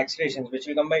between their accelerations, which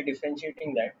will come by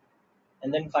differentiating that.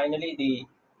 And then finally, the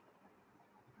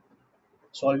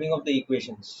solving of the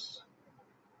equations.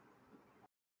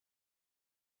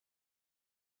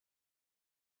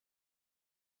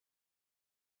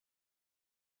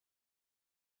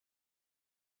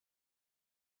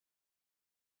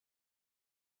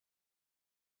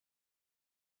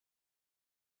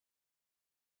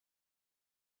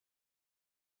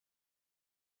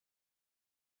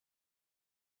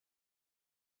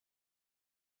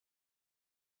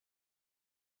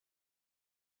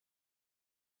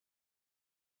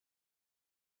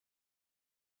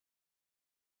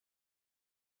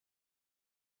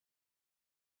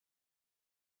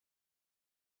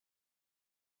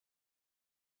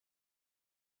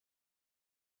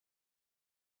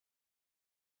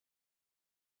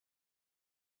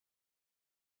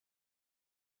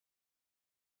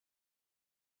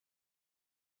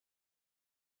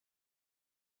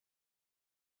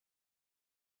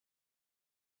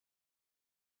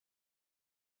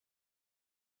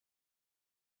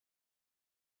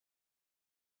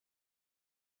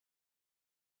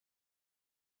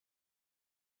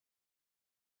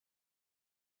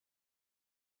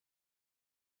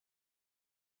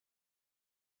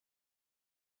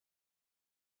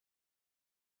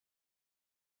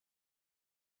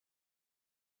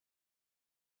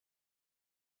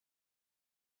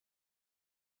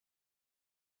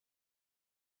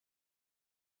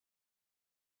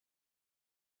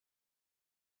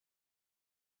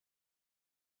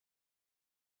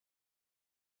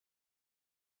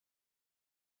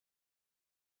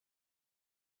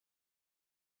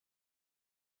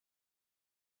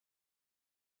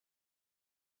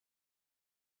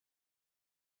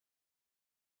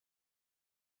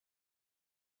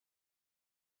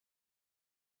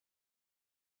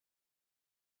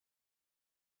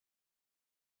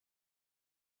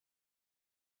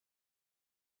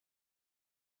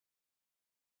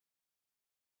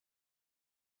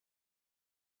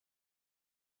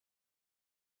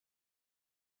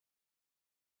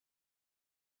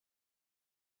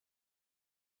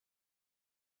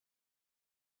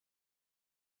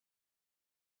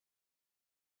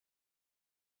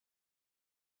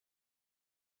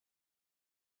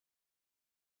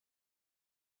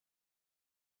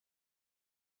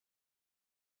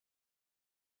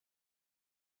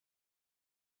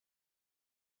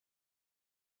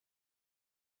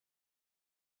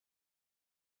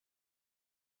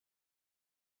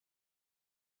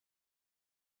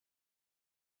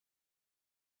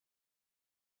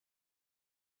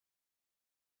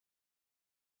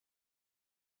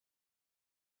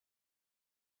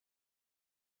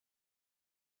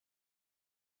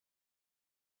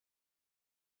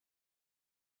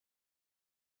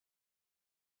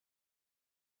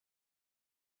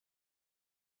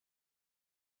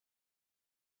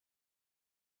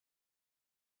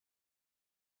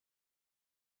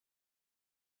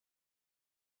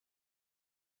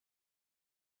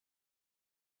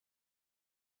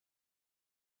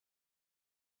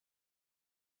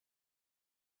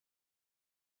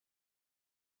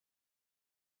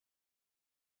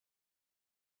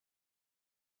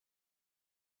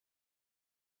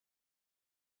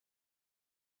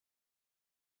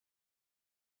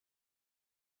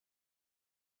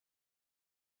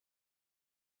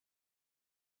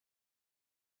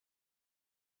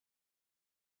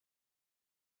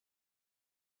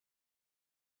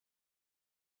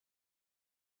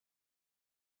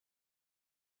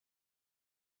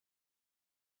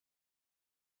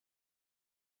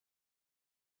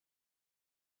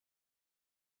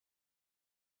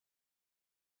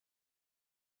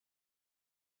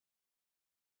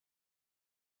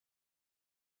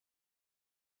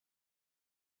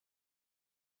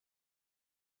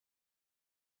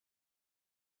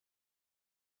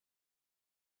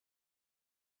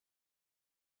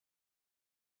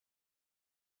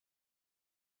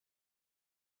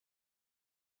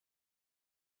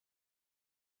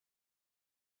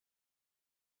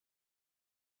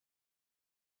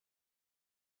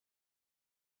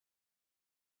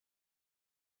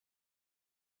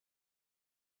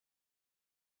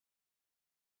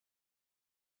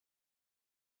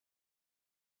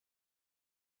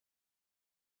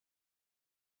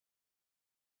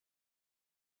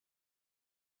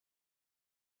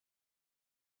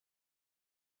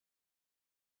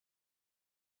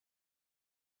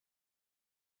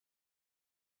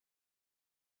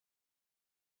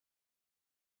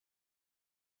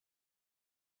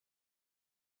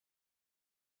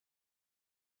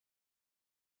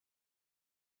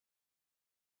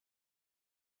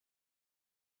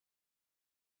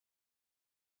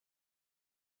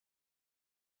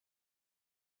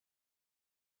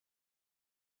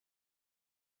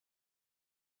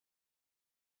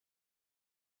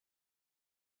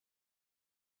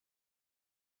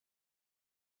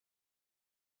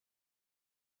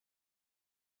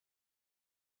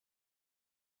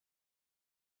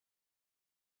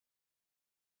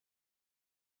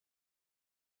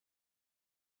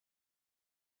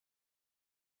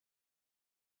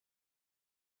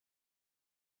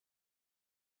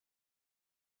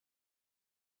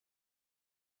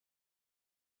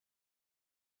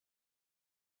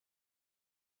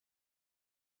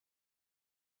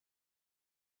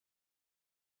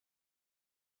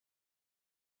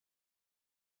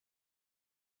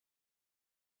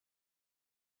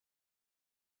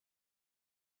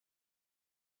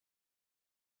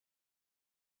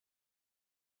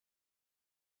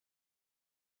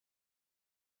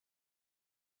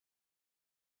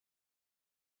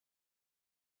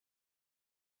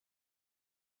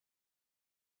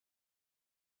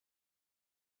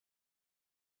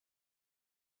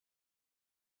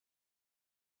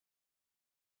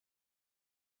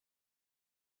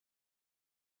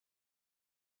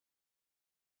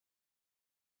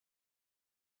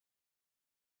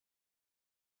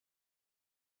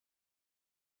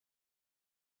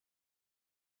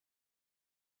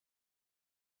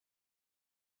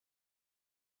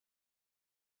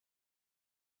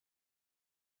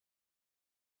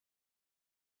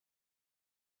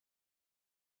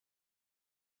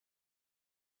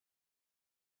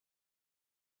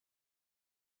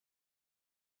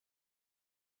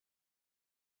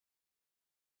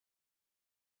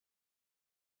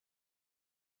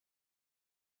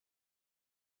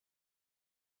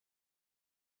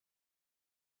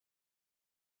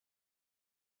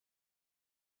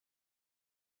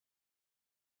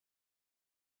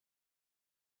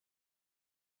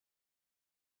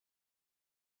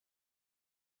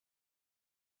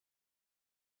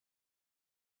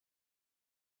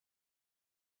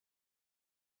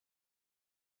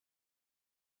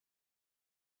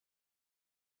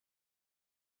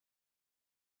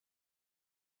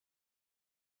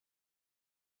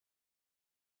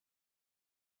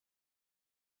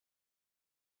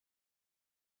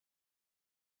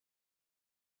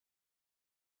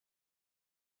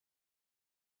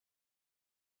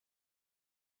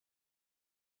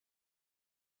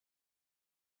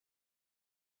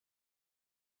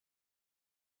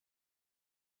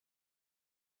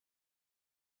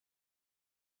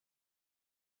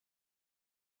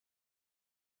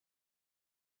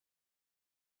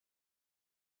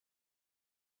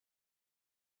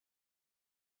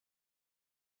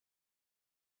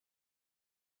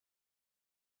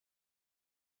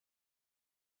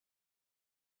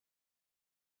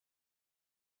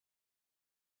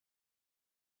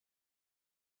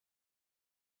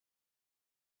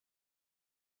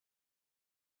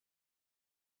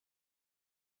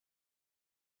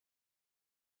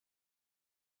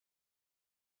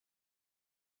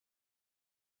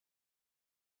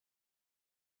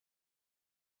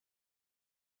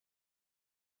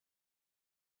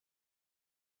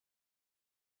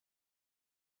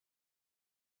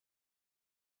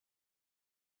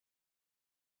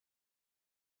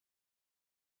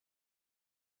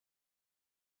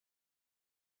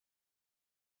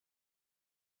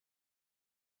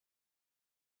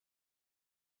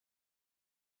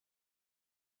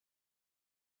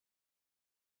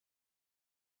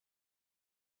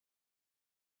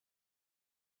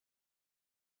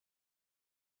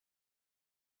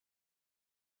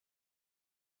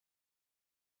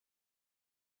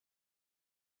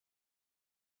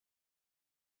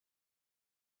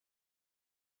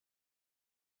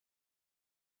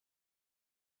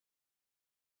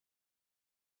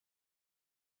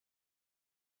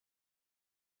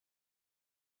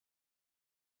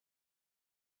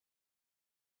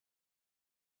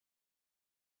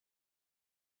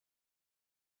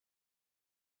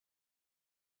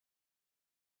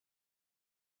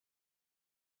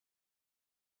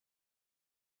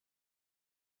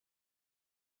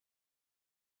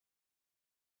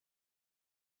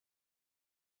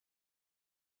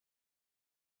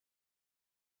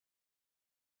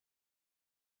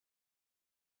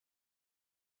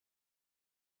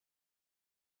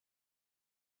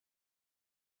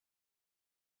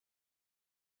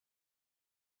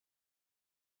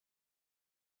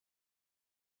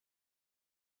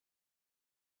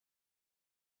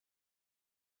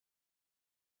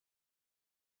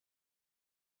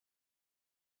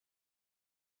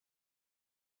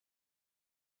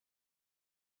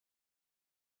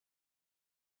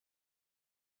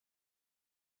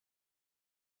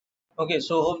 Okay,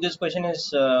 so hope this question is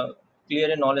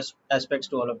clear in all aspects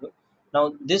to all of you.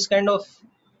 Now, this kind of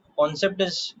concept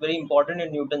is very important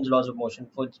in Newton's laws of motion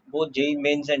for both JEE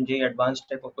mains and JEE advanced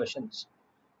type of questions.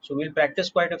 So we'll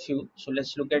practice quite a few. So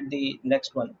let's look at the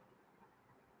next one.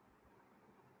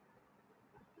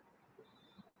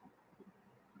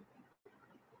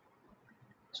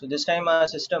 So this time our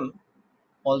system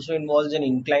also involves an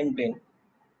inclined plane.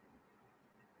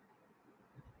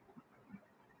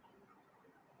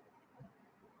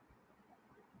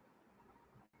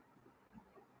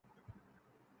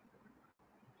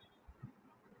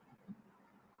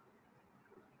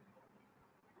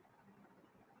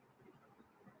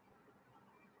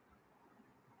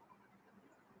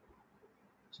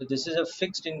 So this is a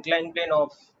fixed inclined plane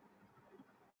of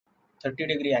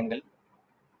 30-degree angle,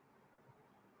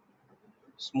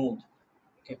 smooth.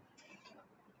 Okay.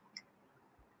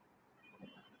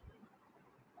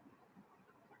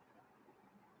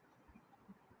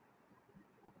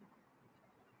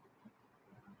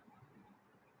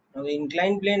 Now the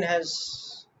inclined plane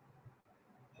has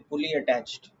a pulley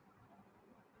attached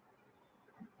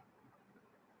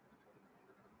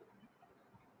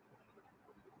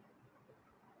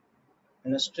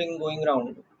and a string going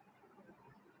round.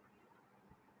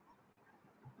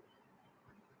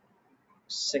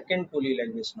 Second pulley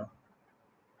like this now.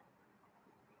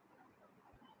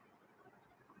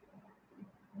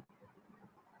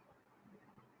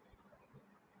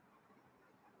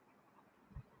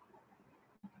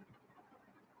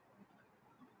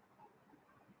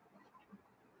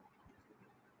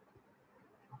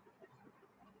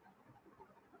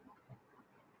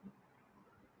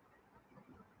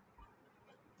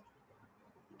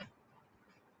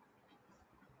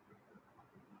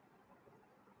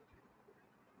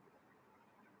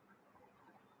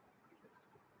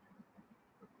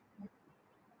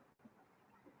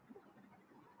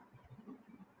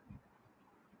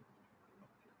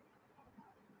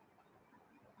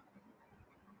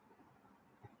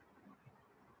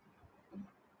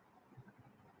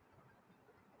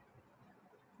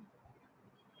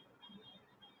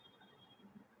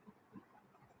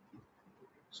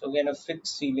 So again a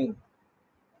fixed ceiling.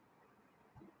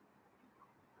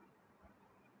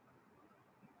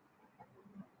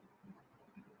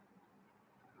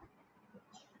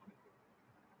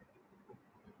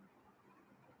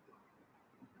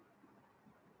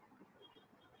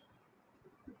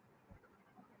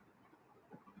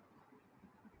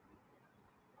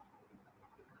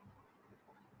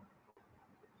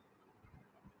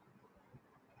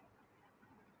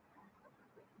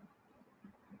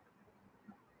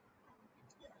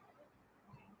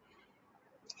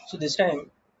 So this time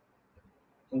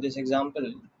in this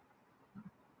example,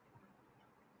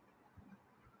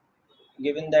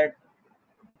 given that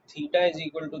theta is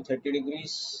equal to 30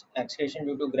 degrees, acceleration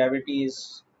due to gravity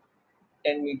is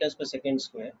 10 meters per second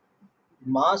square.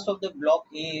 Mass of the block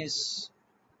A is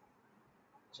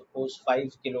suppose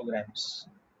 5 kilograms.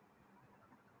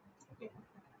 Okay.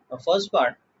 Now first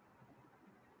part,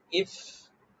 if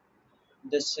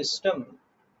the system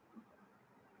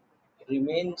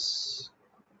remains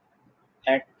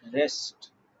at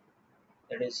rest,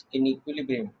 that is in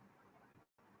equilibrium,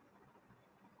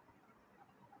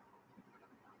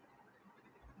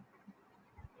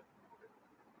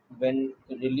 when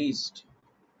released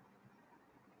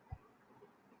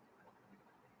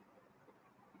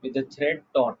with the thread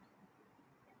taut,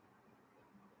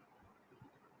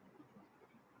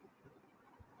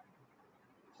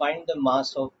 find the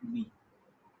mass of B.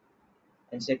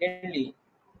 And secondly,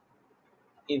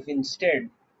 if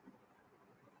instead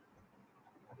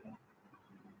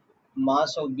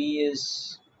mass of B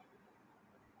is,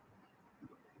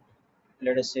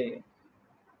 let us say,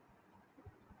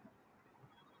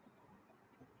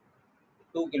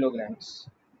 2 kilograms,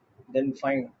 then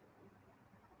find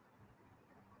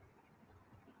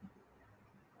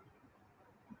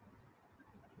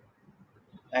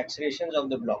accelerations of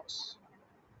the blocks.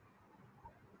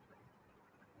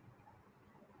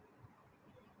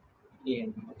 A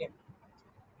and B. Okay.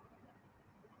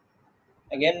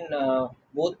 Again,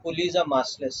 both pulleys are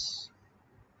massless,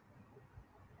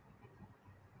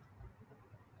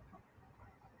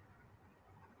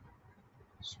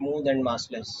 smooth and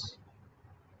massless.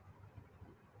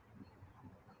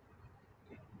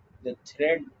 The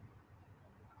thread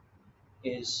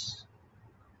is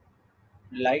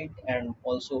light and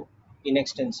also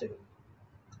inextensible.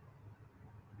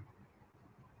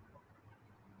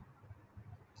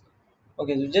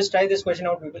 Okay, so just try this question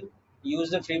out, people.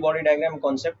 Use the free body diagram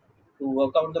concept to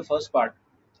work out the first part.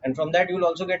 And from that, you will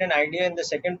also get an idea in the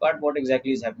second part what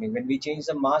exactly is happening. When we change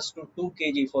the mass to 2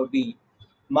 kg for B,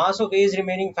 Mass of A is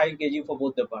remaining 5 kg for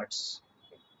both the parts.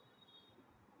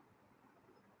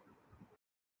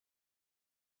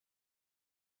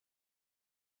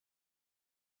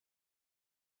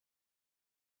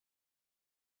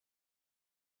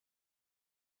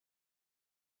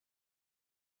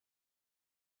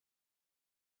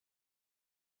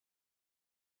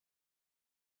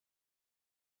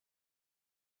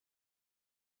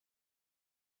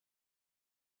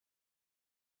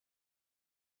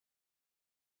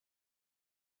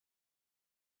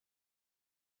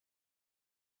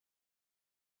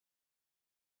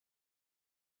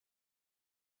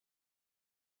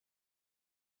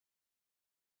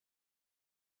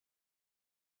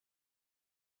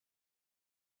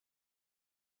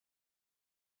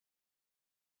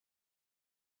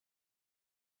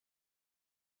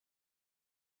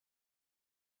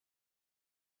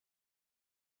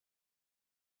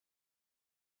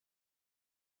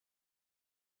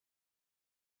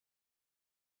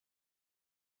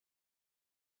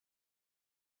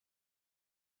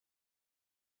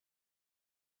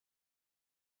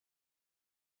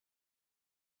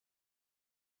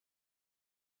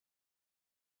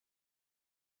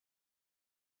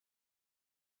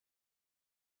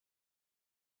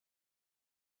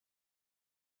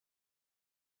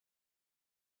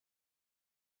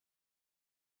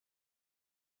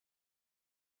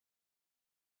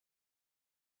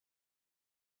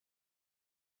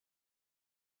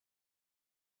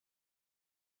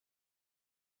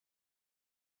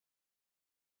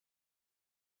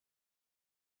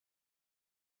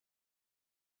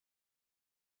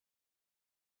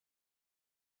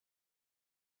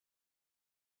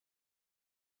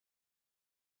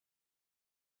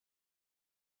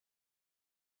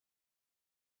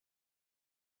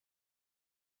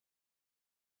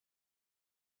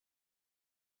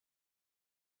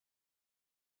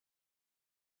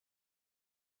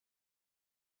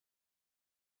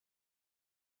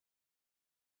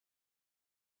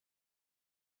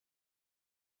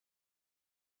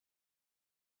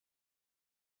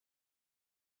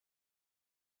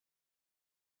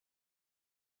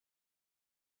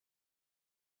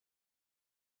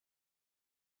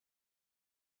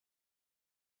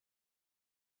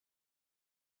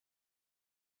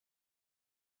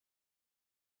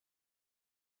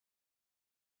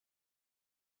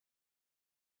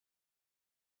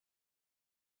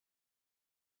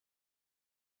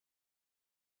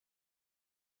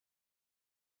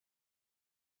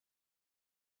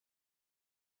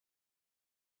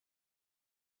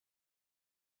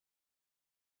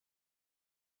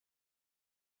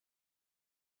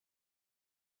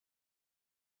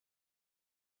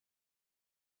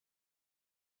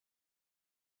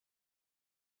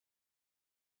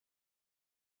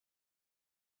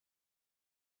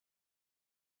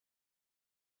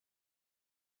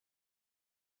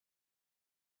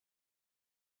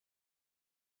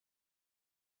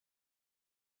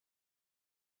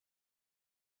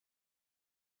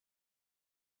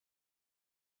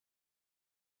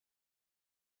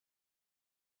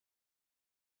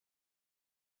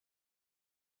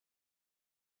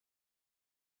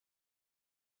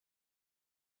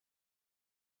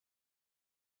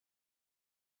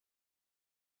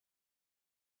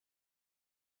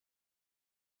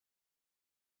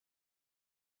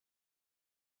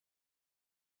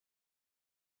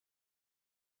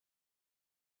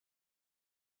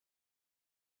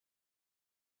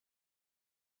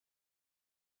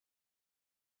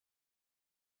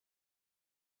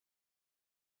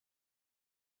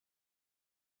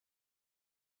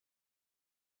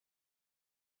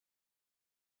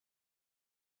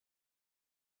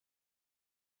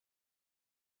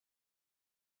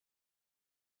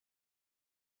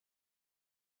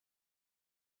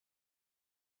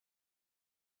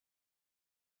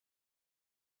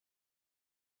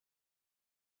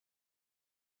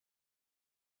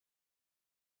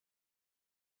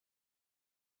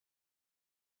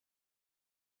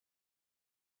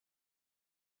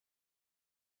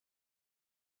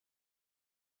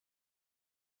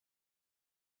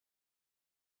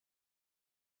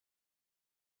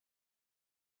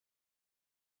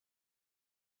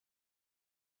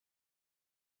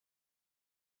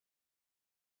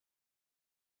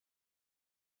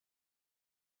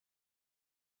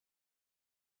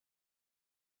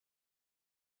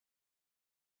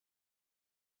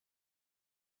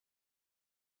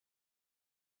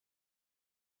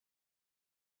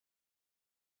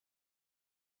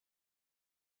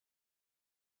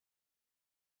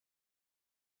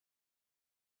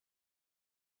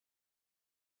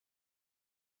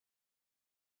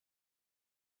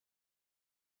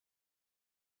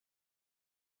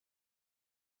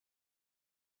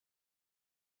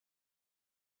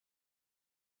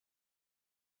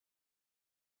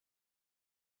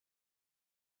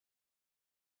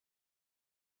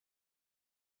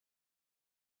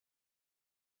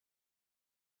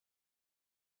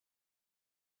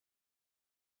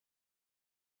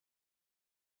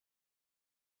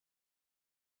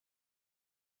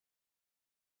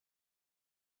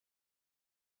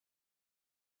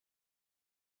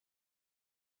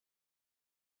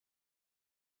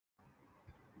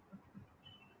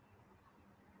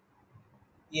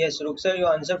 Yes, Ruksar,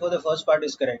 your answer for the first part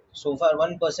is correct. So far,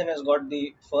 one person has got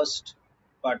the first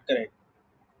part correct.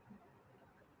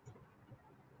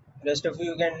 Rest of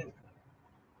you can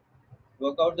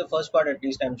work out the first part at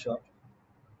least, I'm sure.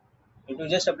 It will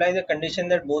just apply the condition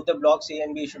that both the blocks A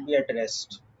and B should be at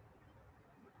rest.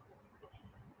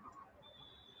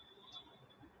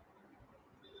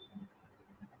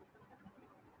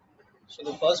 So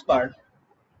the first part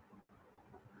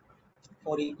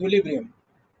for equilibrium,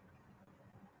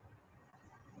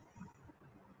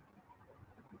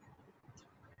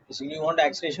 basically you want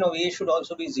acceleration of A should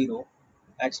also be 0.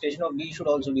 Acceleration of B should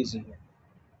also be 0.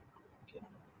 Okay.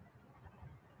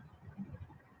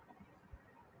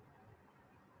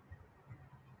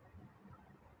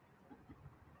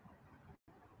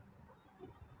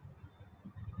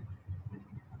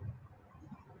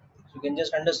 So you can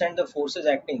just understand the forces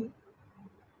acting.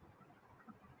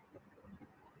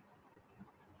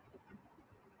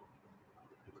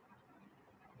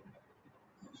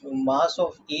 So mass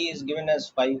of A is given as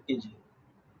 5 kg.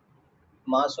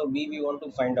 Mass of B we want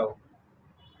to find out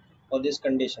for this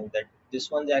condition that this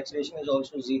one's acceleration is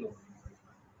also 0.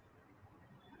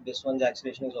 This one's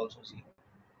acceleration is also 0.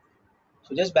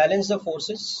 So just balance the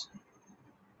forces.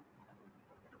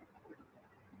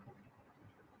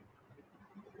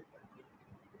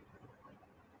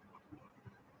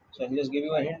 So I'll just give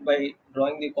you a hint by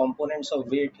drawing the components of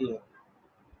weight here.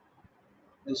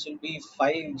 This will be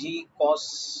 5g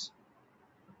cos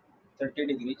 30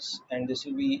 degrees and this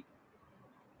will be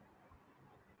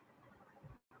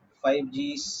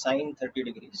 5g sine 30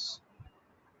 degrees.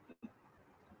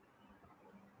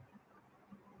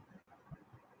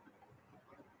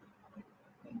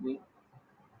 And the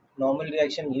normal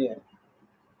reaction here.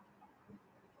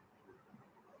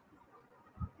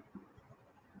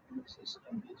 This is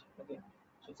MPG. Okay.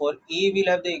 So for A we'll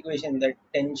have the equation that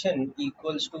tension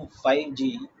equals to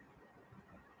 5g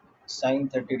sine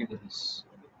 30 degrees.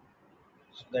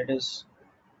 So that is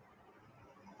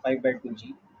 5 by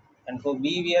 2g. And for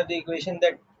B we have the equation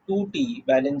that 2t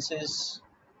balances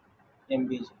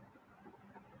MPG.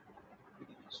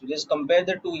 So just compare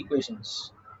the two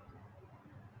equations.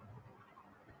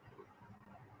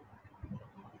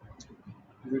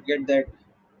 You will get that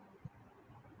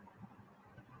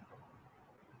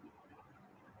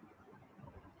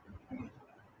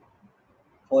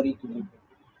for equilibrium.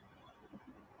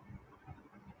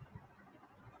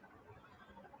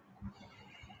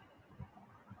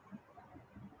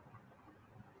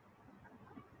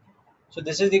 So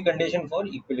this is the condition for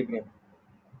equilibrium.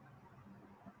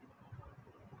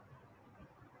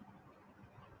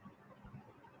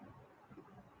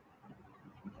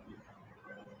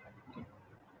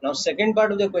 Now second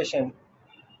part of the question,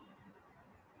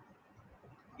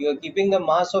 you are keeping the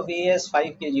mass of A as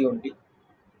 5 kg only,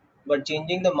 but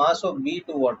changing the mass of B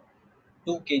to what?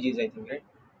 2 kgs I think, right?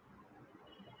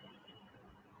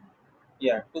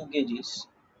 Yeah, 2 kgs.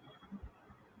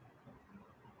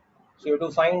 So you have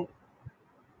to find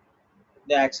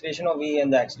the acceleration of A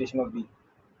and the acceleration of B. So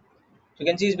you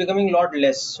can see it's becoming a lot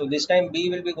less. So this time B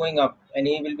will be going up and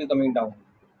A will be coming down.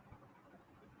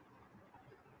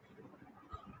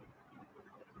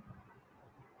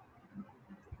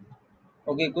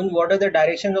 Okay, Kunj, what are the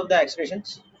directions of the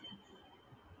accelerations?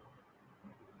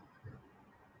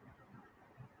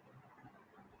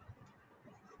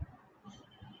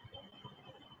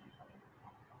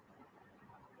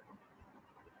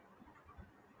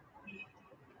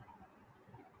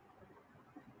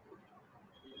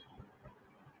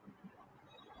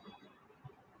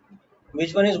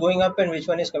 Which one is going up and which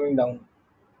one is coming down?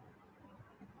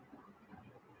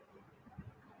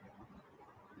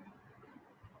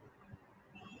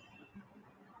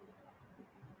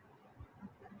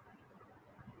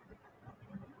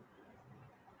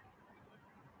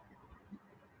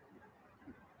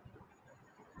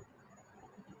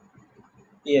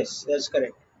 Yes, that's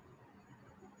correct.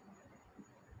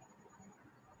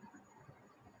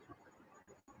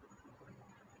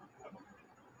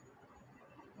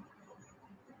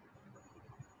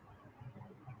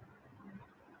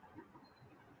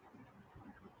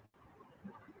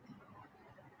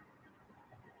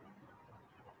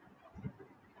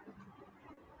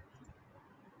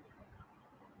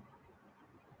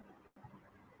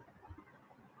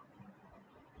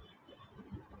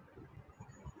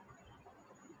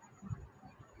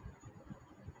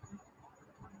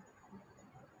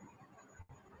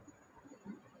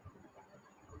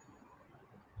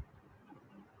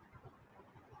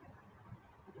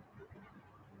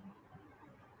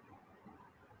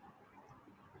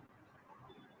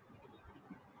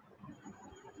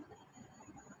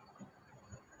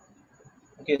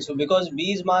 Okay, so because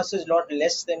B's mass is lot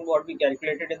less than what we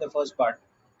calculated in the first part,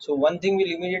 so one thing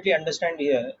we'll immediately understand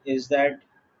here is that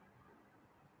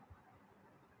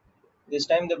this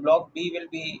time the block B will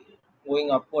be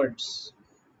going upwards,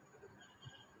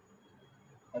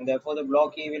 and therefore the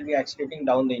block A will be accelerating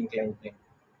down the inclined plane.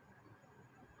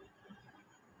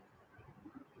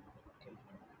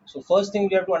 So first thing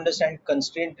we have to understand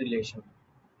constraint relation.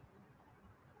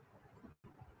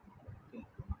 Okay.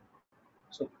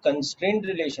 So constraint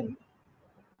relation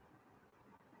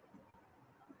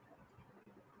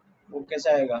वो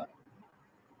कैसा आएगा?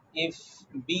 If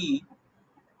B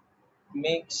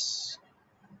makes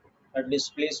a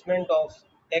displacement of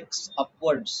x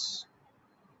upwards,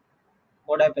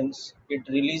 what happens? It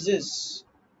releases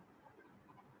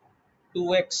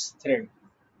 2x thread.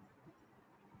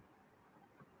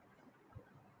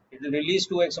 It will release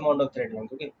 2x amount of thread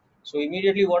length. Okay. So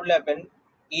immediately what will happen?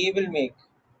 A will make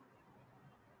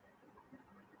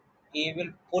A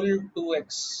will pull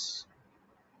 2x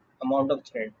amount of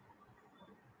thread.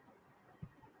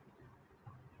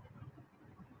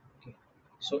 Okay.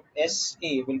 So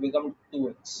SA will become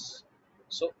 2x.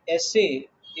 So SA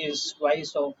is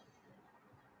twice of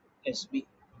SB.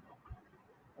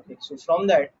 Okay. So from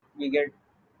that we get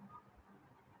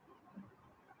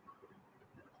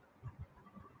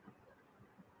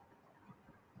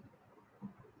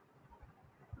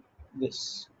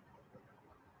this.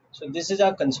 So this is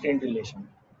our constraint relation,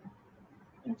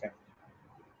 in fact.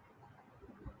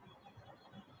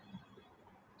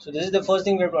 So this is the first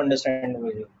thing we have to understand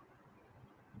over here.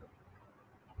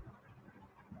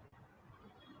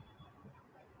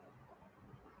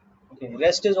 Okay,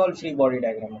 rest is all free body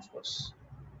diagram, of course.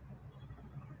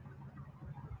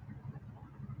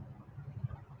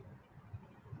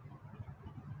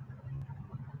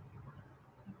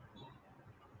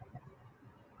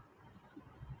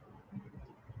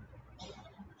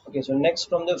 Okay, so next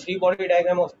from the free body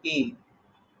diagram of A,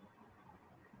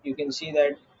 you can see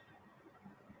that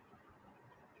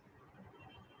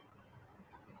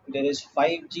there is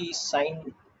 5g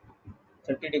sine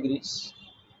 30 degrees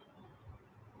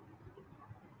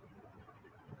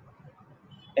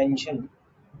tension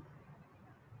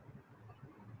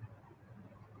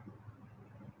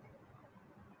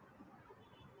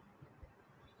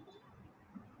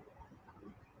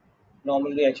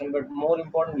normal reaction, but more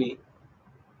importantly,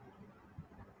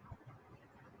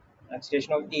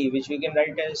 acceleration of A, which we can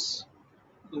write as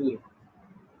 2A.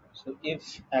 So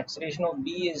if acceleration of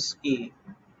B is A,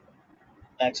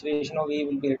 acceleration of A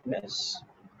will be written as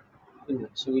 2A.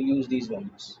 So we use these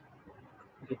values.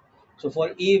 Okay. So for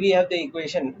A, we have the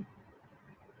equation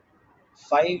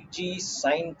 5g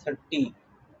sine 30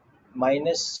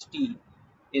 minus t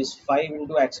is 5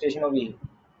 into acceleration of A,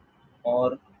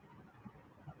 or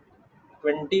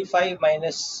 25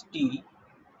 minus t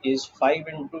is 5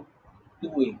 into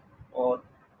 2A, or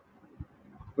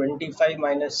 25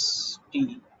 minus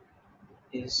t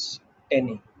is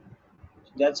 10A.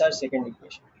 So that's our second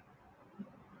equation.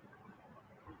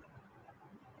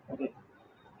 Okay.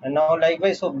 And now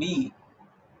likewise for B,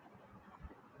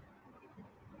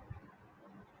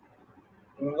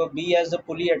 remember B has the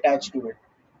pulley attached to it.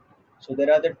 So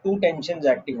there are the two tensions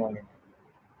acting on it.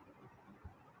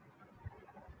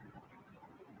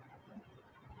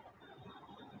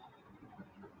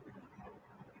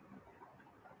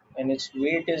 And its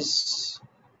weight is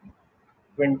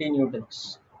 20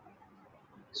 newtons.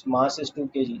 Its mass is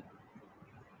 2 kg.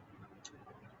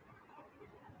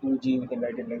 2g, we can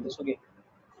write it like this. Okay.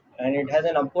 And it has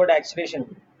an upward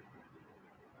acceleration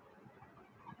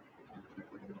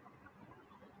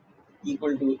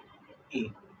equal to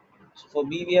A. So for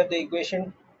B, we have the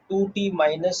equation 2t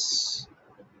minus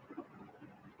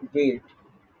weight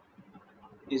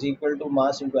is equal to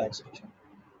mass into acceleration.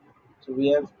 So we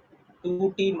have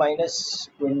 2t minus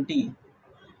 20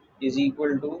 is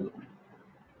equal to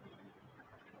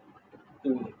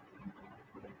 2.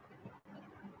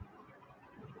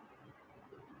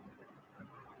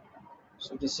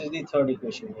 So this is the third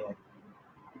equation here.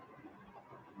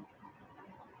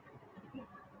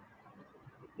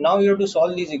 Now you have to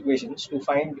solve these equations to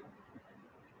find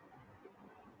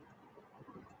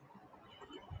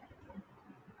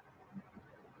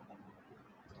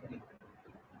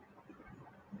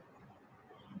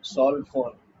solve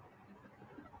for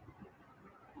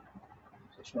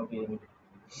section of A.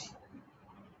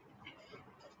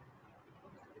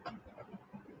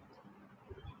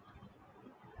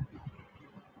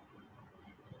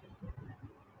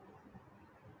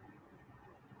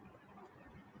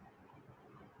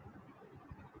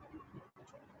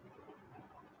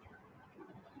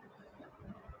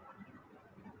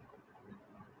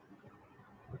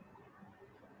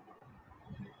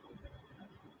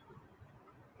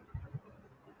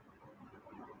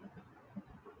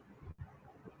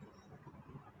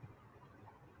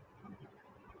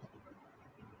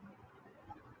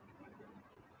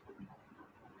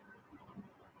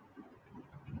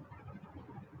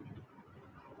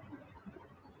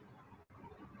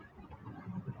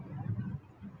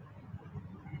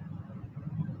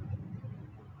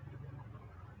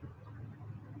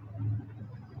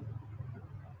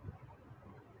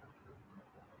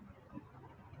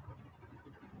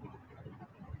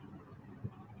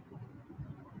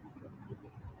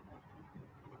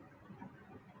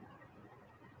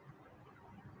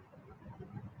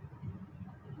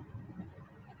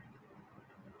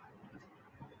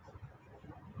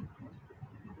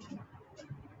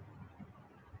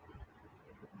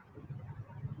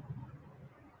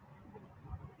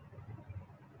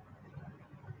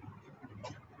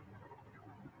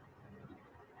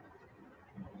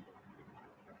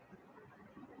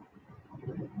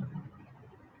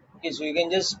 Okay, so you can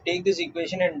just take this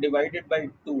equation and divide it by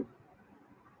 2.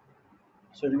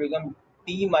 So it will become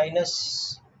t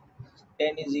minus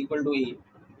 10 is equal to a.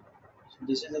 So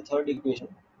this is the third equation.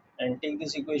 And take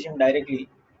this equation directly.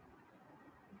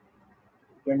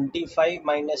 25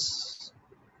 minus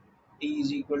t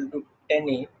is equal to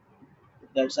 10a.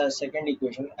 That's our second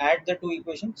equation. Add the two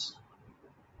equations.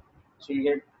 So you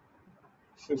get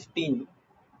 15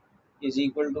 is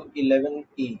equal to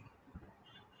 11a.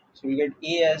 So we get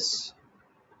a as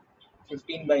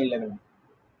 15 by 11.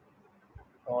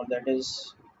 Or that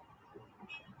is,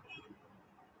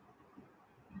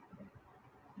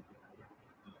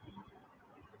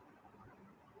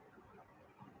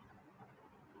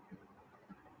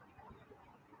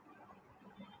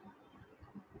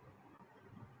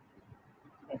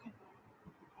 okay.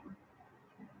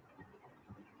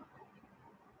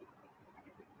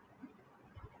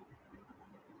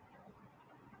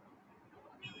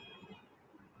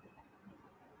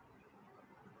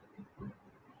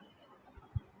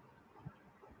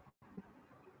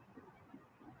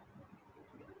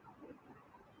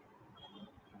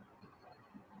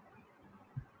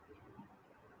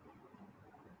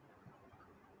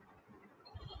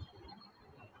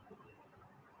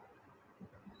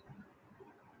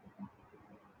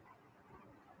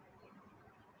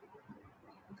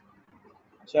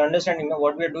 So understanding now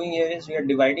what we are doing here is we are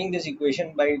dividing this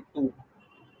equation by 2.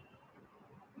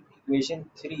 Equation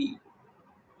 3,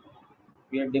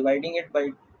 we are dividing it by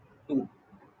 2.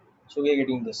 So we are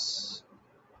getting this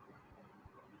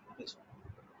one.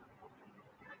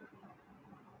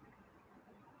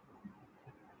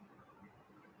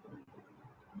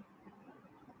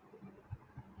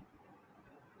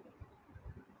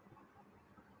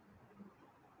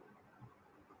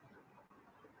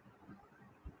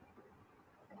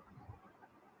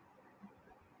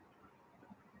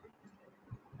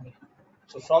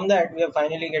 So from that we are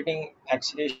finally getting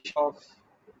acceleration of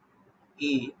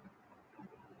A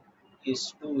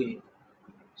is 2a.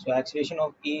 So acceleration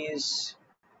of A is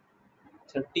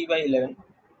 30 by 11,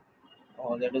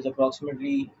 or that is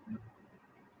approximately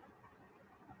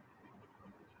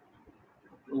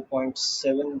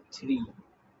 2.73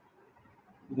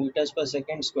 meters per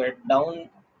second squared down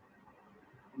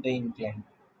the incline.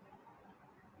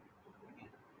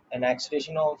 And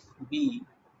acceleration of B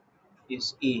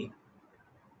is A.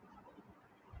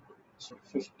 So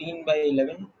 15 by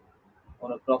 11,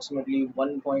 or approximately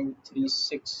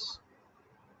 1.36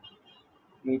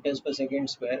 meters per second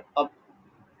square up,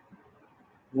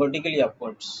 vertically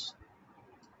upwards.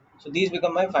 So these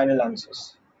become my final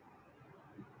answers.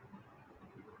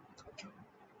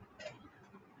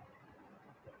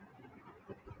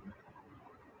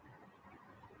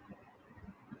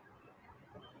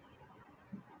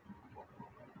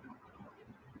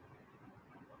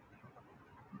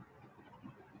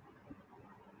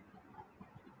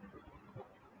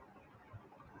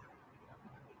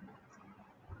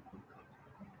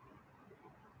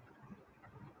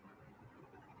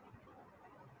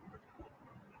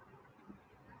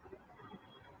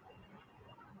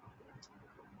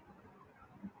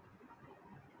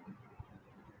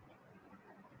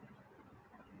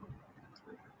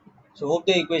 So hope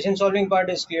the equation solving part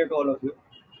is clear to all of you.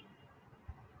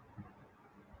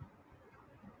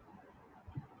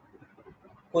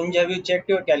 Kunj, have you checked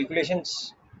your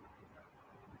calculations?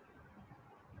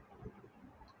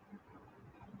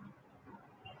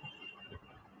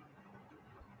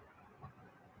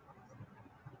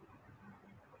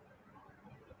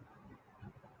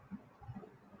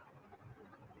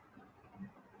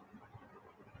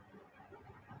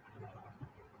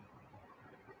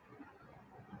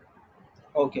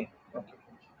 Okay. Okay.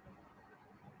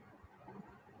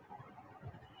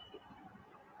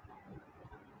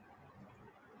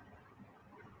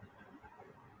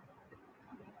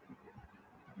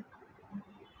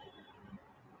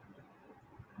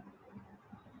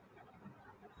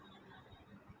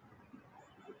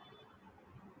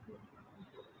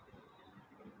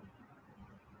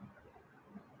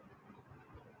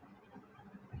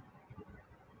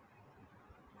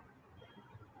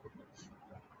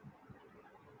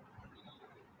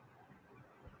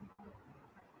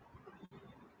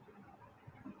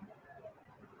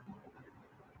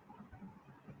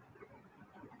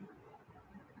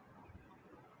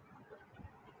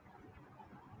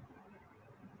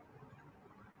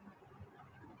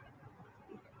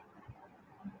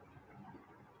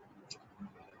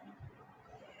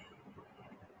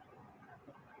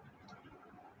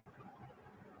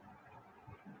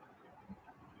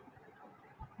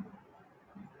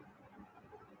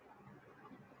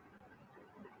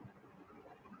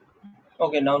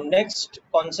 Okay. Now next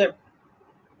concept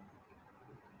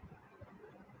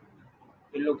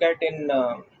we look at in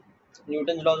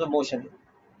Newton's laws of motion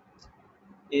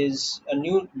is a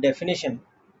new definition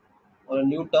or a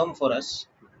new term for us,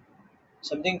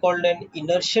 something called an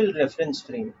inertial reference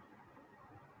frame.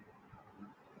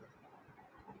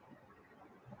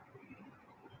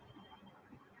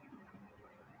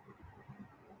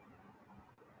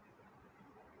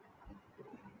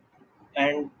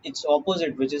 And its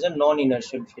opposite, which is a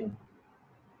non-inertial frame.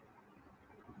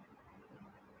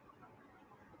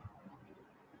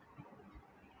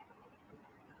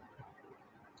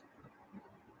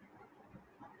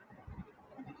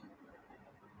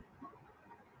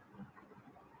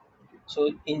 So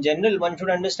in general, one should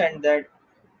understand that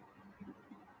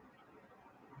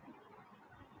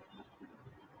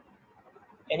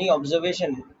any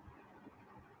observation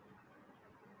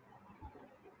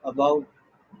about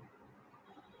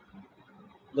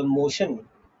the motion,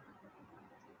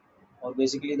 or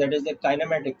basically that is the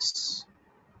kinematics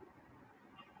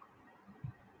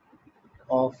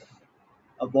of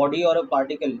a body or a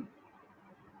particle,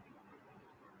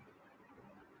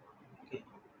 okay,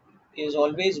 is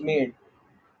always made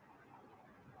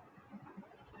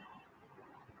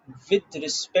with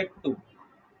respect to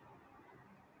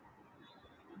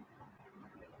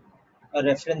a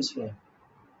reference frame.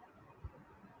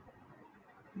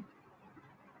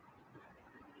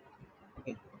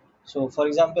 Okay. So for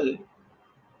example,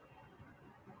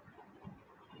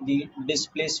 the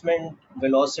displacement,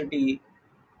 velocity,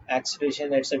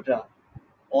 acceleration, etc.,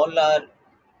 all are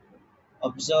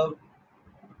observed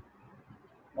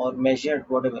or measured,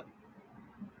 whatever,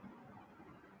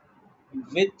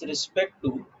 with respect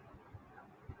to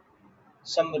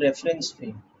some reference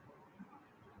frame.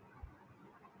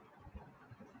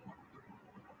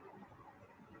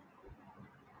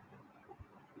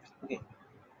 Okay.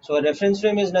 So a reference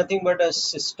frame is nothing but a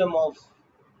system of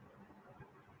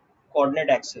coordinate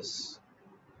axis.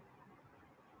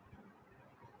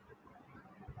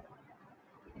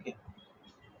 Okay.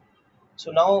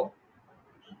 So now,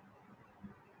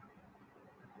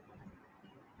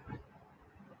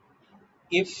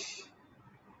 if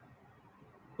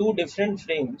two different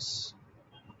frames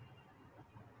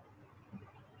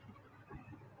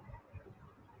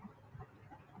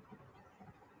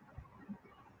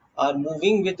are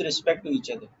moving with respect to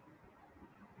each other,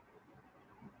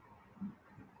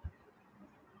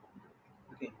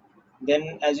 okay,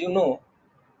 then as you know,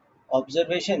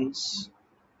 observations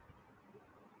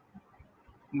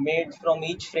made from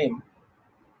each frame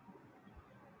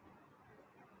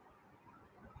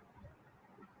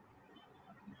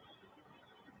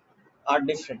are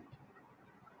different.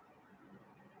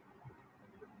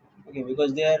 Okay,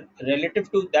 because they are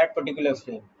relative to that particular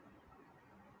frame.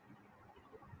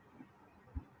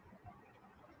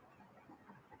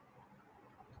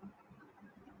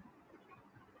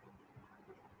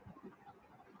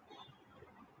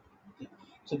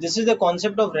 So this is the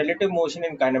concept of relative motion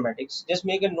in kinematics. Just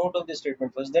make a note of this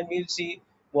statement first, then we'll see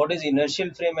what is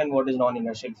inertial frame and what is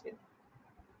non-inertial frame.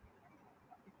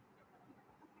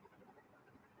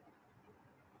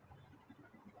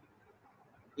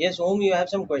 Yes, Om, you have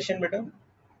some question, better?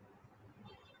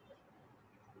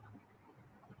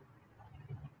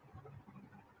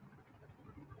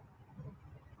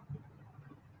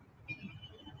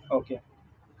 Okay.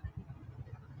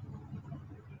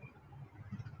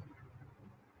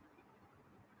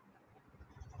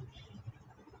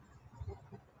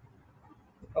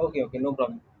 Okay, okay, no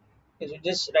problem. Okay, so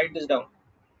just write this down.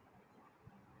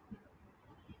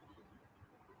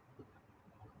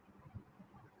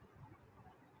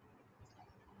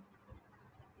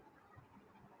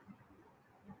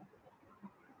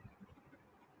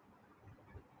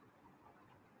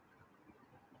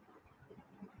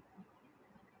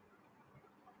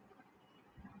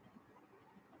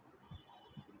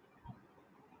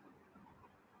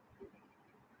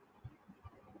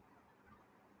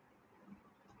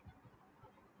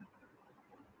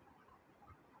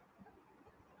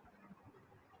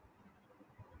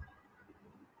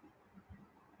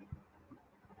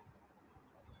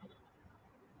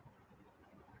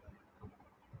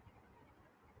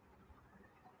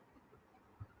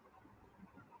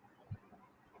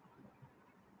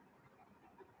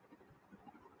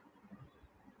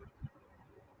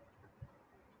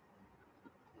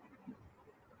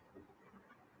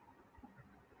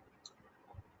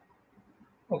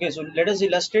 Okay, so let us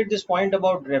illustrate this point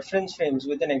about reference frames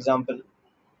with an example.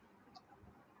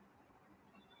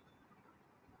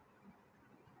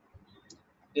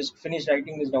 Just finish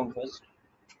writing this down first.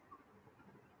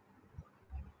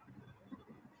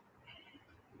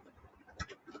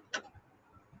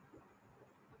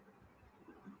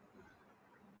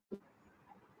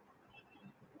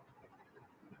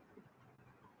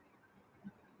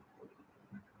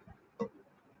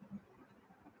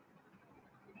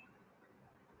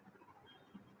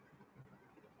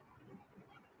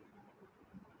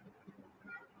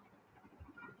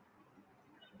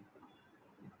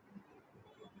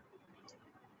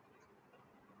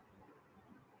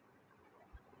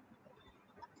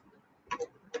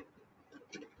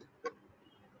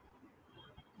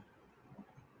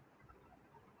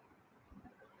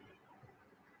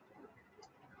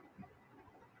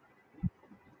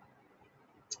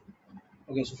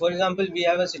 Okay, so for example, we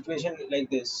have a situation like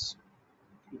this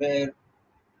where,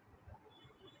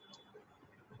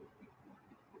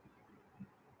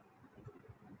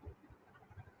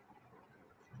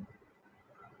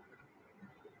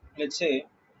 let's say,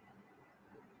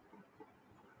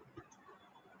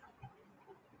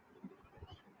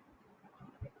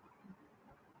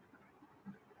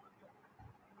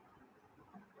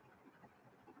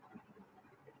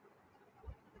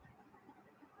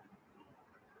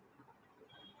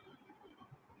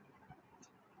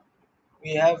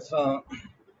 we have,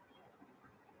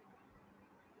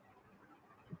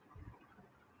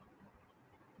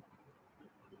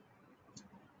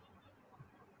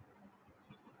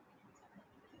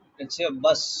 let's say, a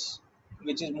bus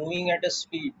which is moving at a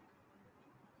speed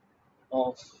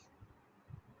of,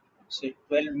 say,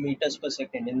 12 meters per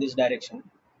second in this direction.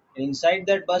 Inside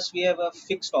that bus, we have a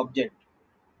fixed object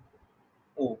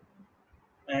O,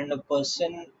 and a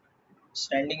person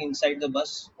standing inside the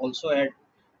bus also at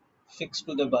fixed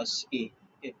to the bus A.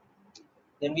 Okay.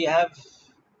 Then we have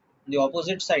the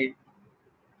opposite side,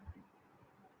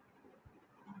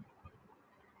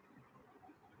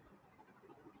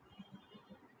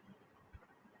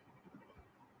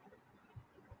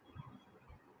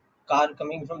 car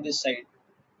coming from this side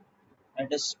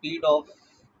at a speed of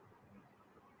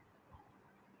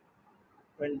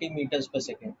 20 meters per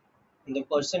second, and the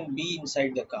person B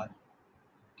inside the car.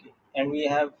 Okay. And we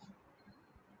have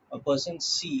a person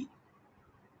C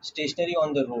stationary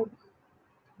on the road.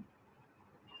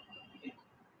 Okay.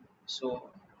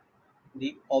 So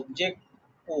the object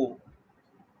O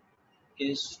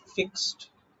is fixed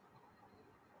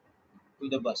to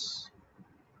the bus.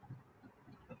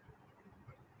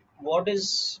 What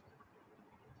is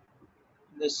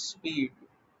the speed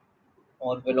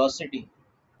or velocity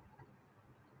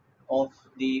of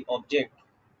the object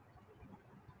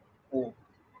O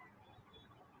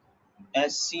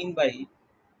as seen by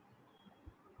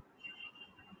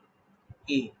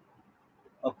A,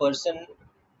 a person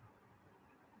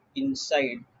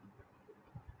inside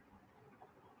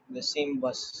the same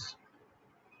bus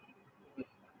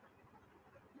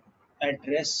at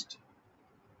rest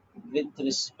with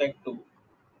respect to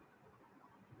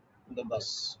the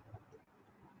bus?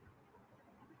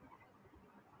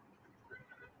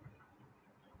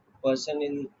 Person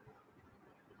in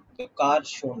the car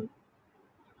shown,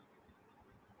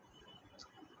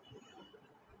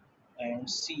 and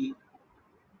C,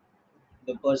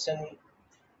 the person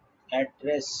at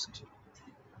rest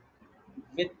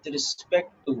with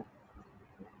respect to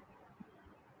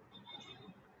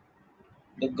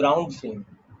the ground frame.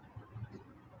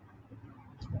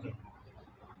 Okay.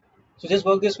 So just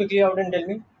work this quickly out and tell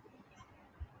me.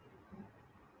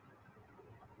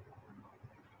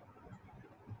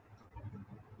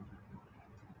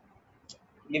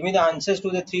 Give me the answers to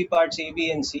the three parts A,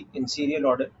 B, and C in serial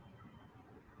order.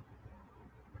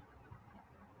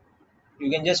 You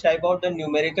can just type out the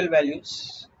numerical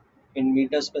values in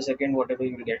meters per second, whatever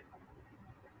you will get.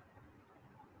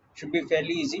 Should be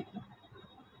fairly easy.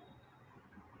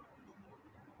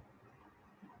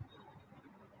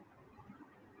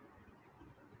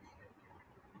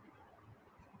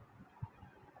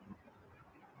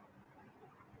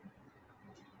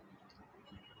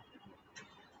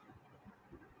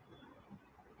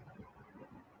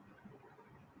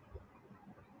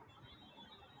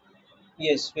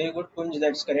 Yes, very good, Kunj,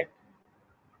 that's correct.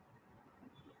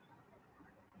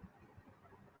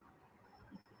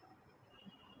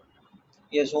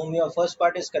 Yes, Om, your first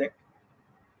part is correct.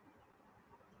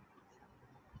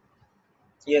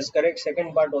 Yes, correct.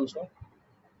 Second part also.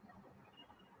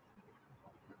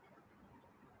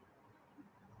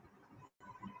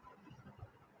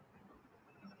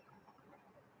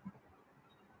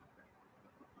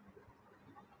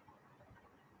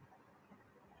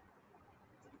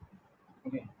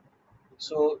 Okay.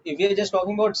 So if we are just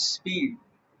talking about speed,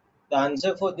 the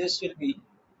answer for this will be,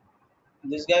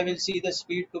 this guy will see the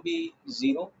speed to be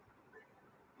 0.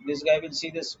 This guy will see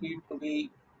the speed to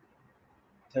be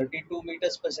 32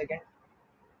 meters per second.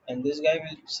 And this guy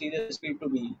will see the speed to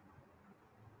be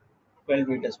 12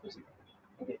 meters per second.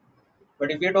 Okay.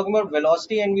 But if we are talking about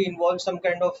velocity and we involve some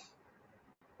kind of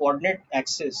coordinate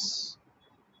axis,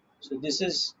 so this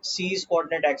is C's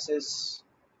coordinate axis,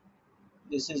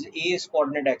 this is A's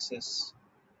coordinate axis,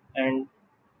 and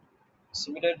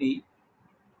similarly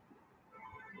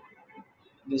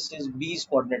this is B's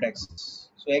coordinate axis.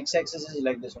 So x-axis is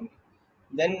like this only.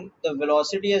 Then the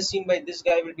velocity as seen by this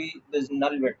guy will be this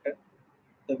null vector.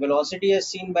 The velocity as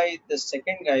seen by the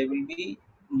second guy will be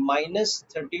minus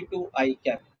 32 I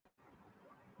cap.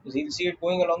 So he'll see it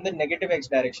going along the negative x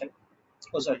direction.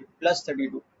 Oh, sorry, plus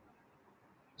 32.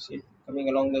 See, coming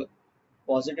along the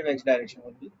positive x direction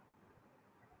only.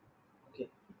 Okay.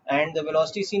 And the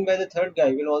velocity seen by the third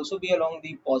guy will also be along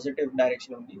the positive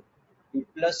direction only, the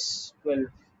plus 12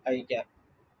 I cap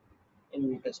in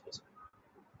meters per second.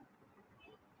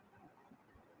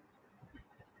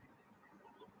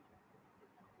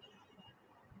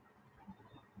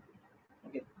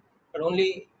 Okay. But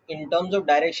only in terms of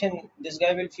direction, this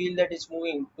guy will feel that it's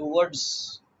moving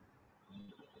towards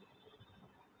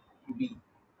B.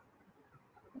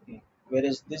 Okay.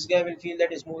 Whereas this guy will feel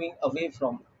that it's moving away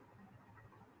from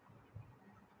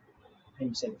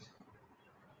himself.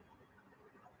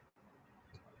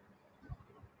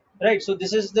 Right. So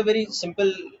this is the very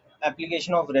simple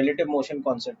application of relative motion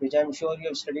concept, which I'm sure you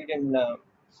have studied in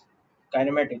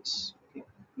kinematics. Okay.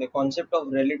 The concept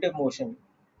of relative motion,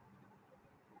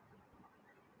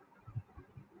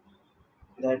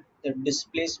 that the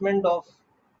displacement of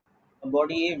a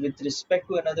body A with respect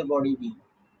to another body B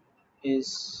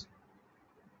is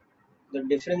the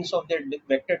difference of their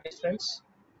vector difference.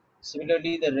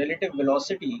 Similarly, the relative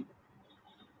velocity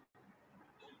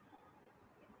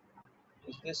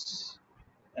is this,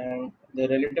 and the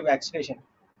relative acceleration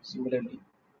similarly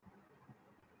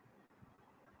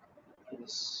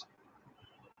is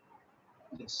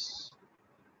this.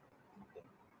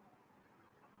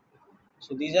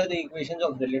 So these are the equations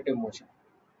of relative motion.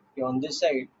 Okay, on this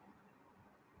side,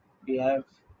 we have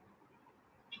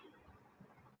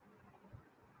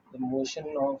the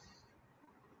motion of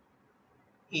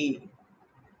A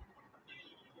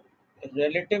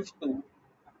relative to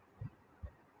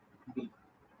B.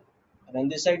 And on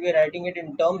this side, we are writing it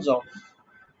in terms of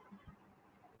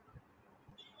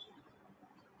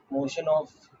motion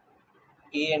of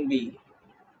A and B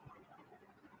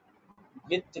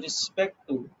with respect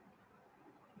to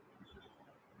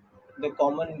the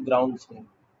common ground frame.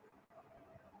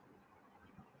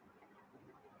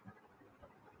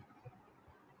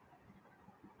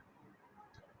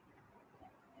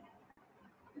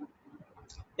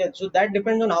 Yeah, so that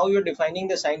depends on how you're defining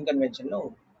the sign convention.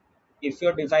 No, if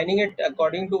you're defining it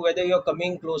according to whether you're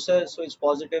coming closer, so it's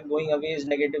positive, going away is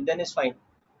negative, then it's fine.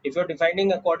 If you're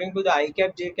defining according to the I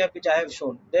cap, J cap, which I have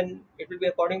shown, then it will be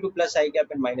according to plus I cap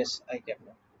and minus I cap.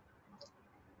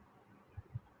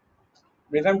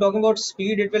 But if I'm talking about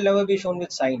speed, it will never be shown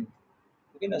with sign.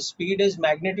 Okay, now speed is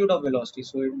magnitude of velocity,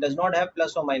 so it does not have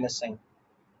plus or minus sign.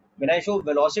 When I show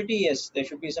velocity, yes, there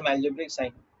should be some algebraic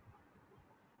sign.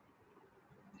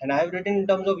 And I have written in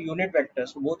terms of unit vectors,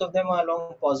 so both of them are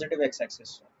along positive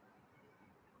x-axis.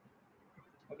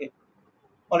 Okay.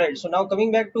 All right. So now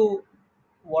coming back to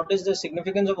what is the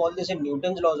significance of all this in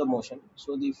Newton's laws of motion.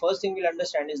 So the first thing we'll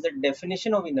understand is the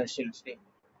definition of inertial frame.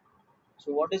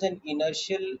 So what is an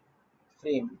inertial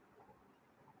frame?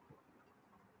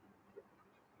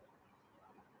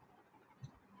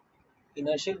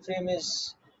 Inertial frame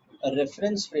is a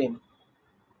reference frame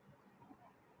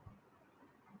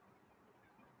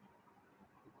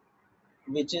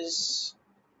which is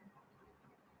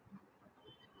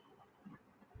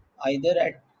either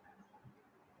at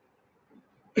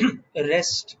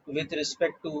rest with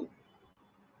respect to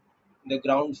the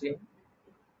ground frame,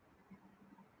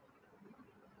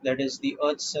 that is the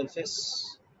Earth's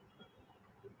surface,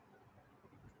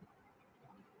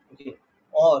 okay,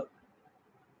 or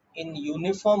in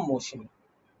uniform motion,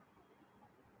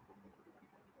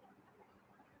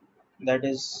 that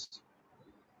is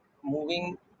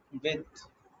moving with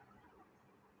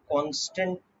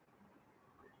constant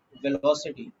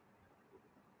velocity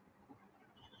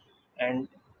and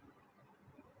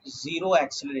zero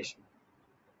acceleration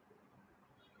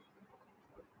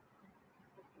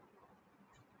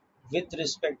with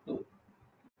respect to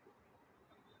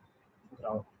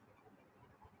ground.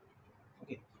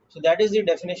 Okay, so that is the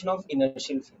definition of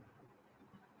inertial frame.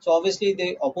 So obviously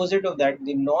the opposite of that,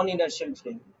 the non-inertial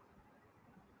frame,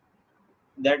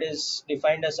 that is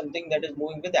defined as something that is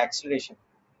moving with acceleration.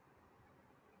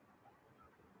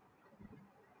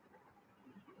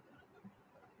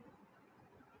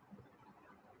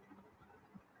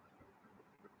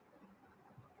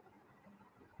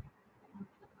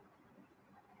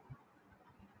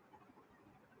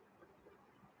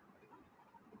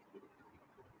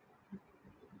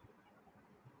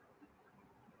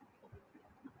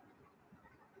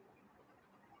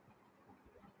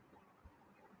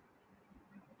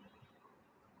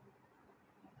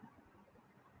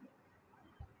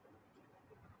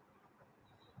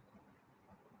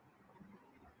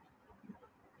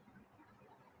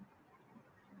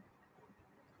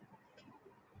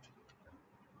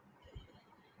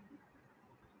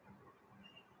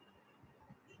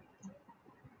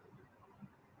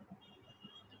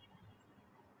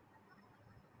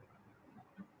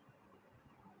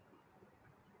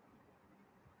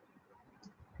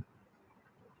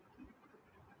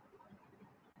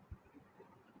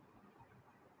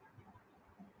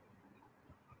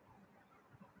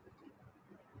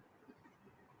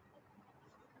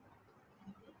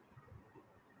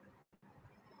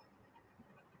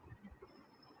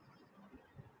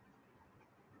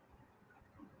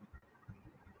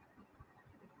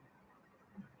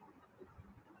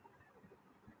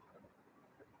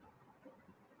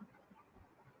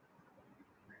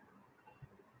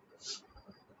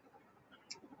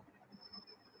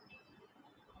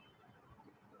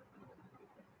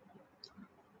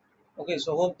 Okay,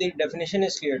 so hope the definition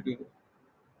is clear to you.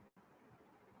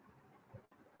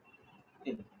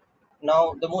 Okay.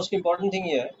 Now, the most important thing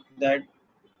here, that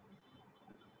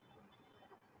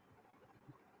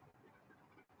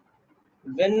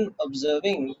when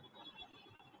observing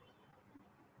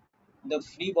the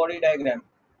free body diagram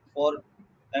for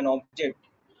an object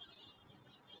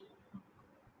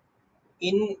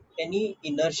in any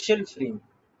inertial frame,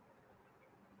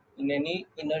 in any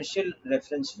inertial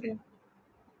reference frame,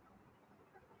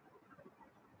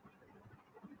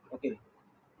 okay,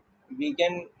 we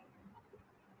can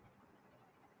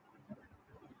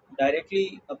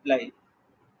directly apply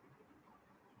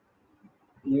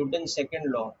Newton's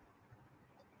second law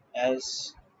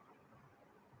as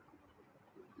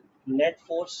net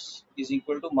force is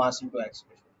equal to mass into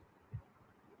acceleration.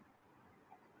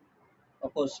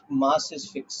 Of course, mass is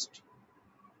fixed,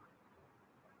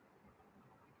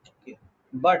 okay,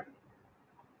 but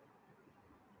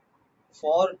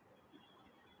for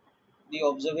the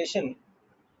observation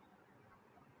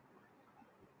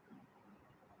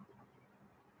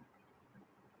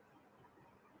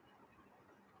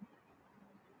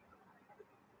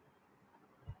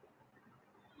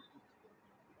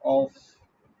of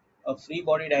a free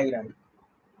body diagram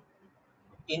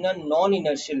in a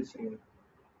non-inertial frame,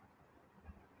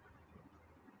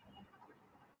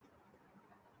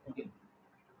 okay,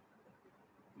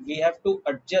 we have to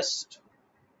adjust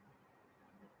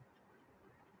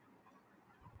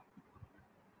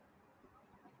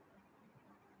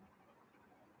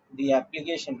the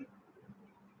application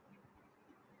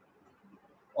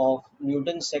of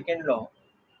Newton's second law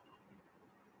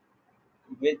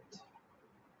with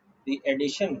the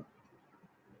addition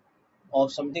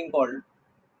of something called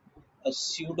a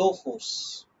pseudo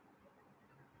force.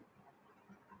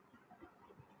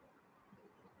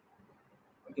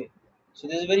 Okay, so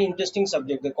this is a very interesting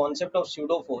subject, the concept of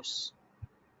pseudo force,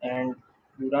 and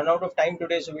we run out of time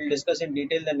today, so we'll discuss in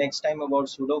detail the next time about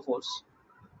pseudo force.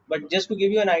 But just to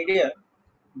give you an idea,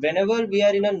 whenever we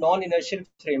are in a non-inertial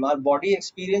frame, our body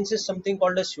experiences something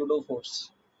called a pseudo force.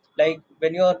 Like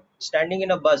when you are standing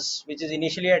in a bus, which is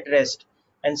initially at rest,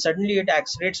 and suddenly it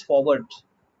accelerates forward,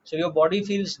 so your body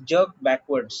feels jerked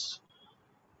backwards,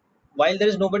 while there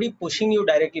is nobody pushing you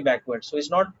directly backwards. So it's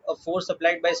not a force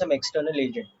applied by some external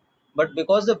agent, but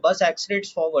because the bus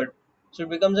accelerates forward, so it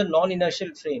becomes a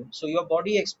non-inertial frame. So your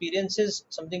body experiences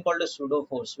something called a pseudo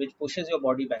force, which pushes your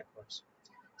body backwards.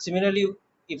 Similarly,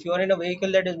 if you are in a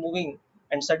vehicle that is moving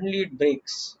and suddenly it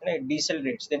brakes and it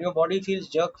decelerates, then your body feels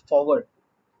jerked forward.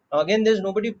 Now again, there's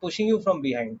nobody pushing you from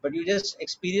behind, but you just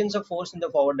experience a force in the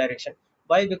forward direction.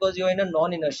 Why? Because you're in a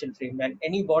non-inertial frame, and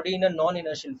any body in a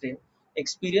non-inertial frame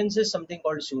experiences something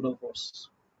called pseudo force.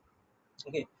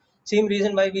 Okay. Same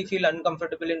reason why we feel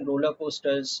uncomfortable in roller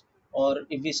coasters, or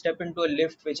if we step into a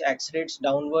lift which accelerates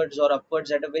downwards or upwards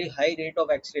at a very high rate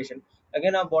of acceleration.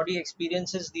 Again, our body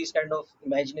experiences these kind of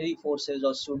imaginary forces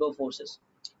or pseudo forces.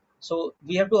 So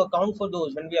we have to account for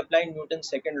those when we apply Newton's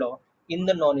second law in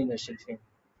the non-inertial frame.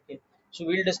 Okay. So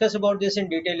we'll discuss about this in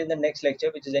detail in the next lecture,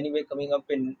 which is anyway coming up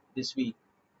in this week.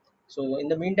 So in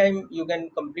the meantime, you can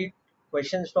complete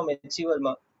questions from H.C.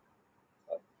 Verma.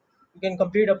 You can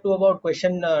complete up to about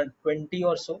question 20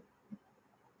 or so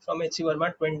from H.C.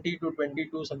 Verma, 20 to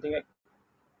 22, something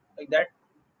like that.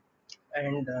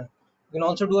 And you can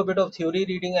also do a bit of theory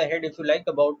reading ahead if you like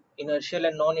about inertial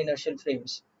and non-inertial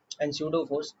frames and pseudo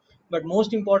force. But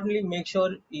most importantly, make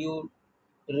sure you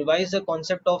revise the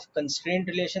concept of constraint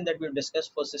relation that we've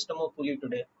discussed for system of pulley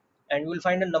today. And you will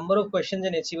find a number of questions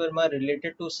in H.C. Verma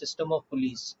related to system of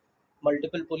pulleys,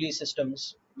 multiple pulley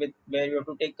systems with where you have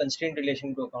to take constraint relation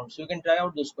into account. So you can try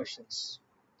out those questions.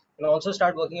 You can also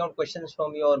start working out questions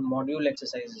from your module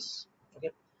exercises.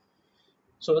 Okay.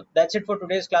 So that's it for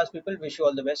today's class, people. Wish you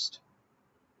all the best.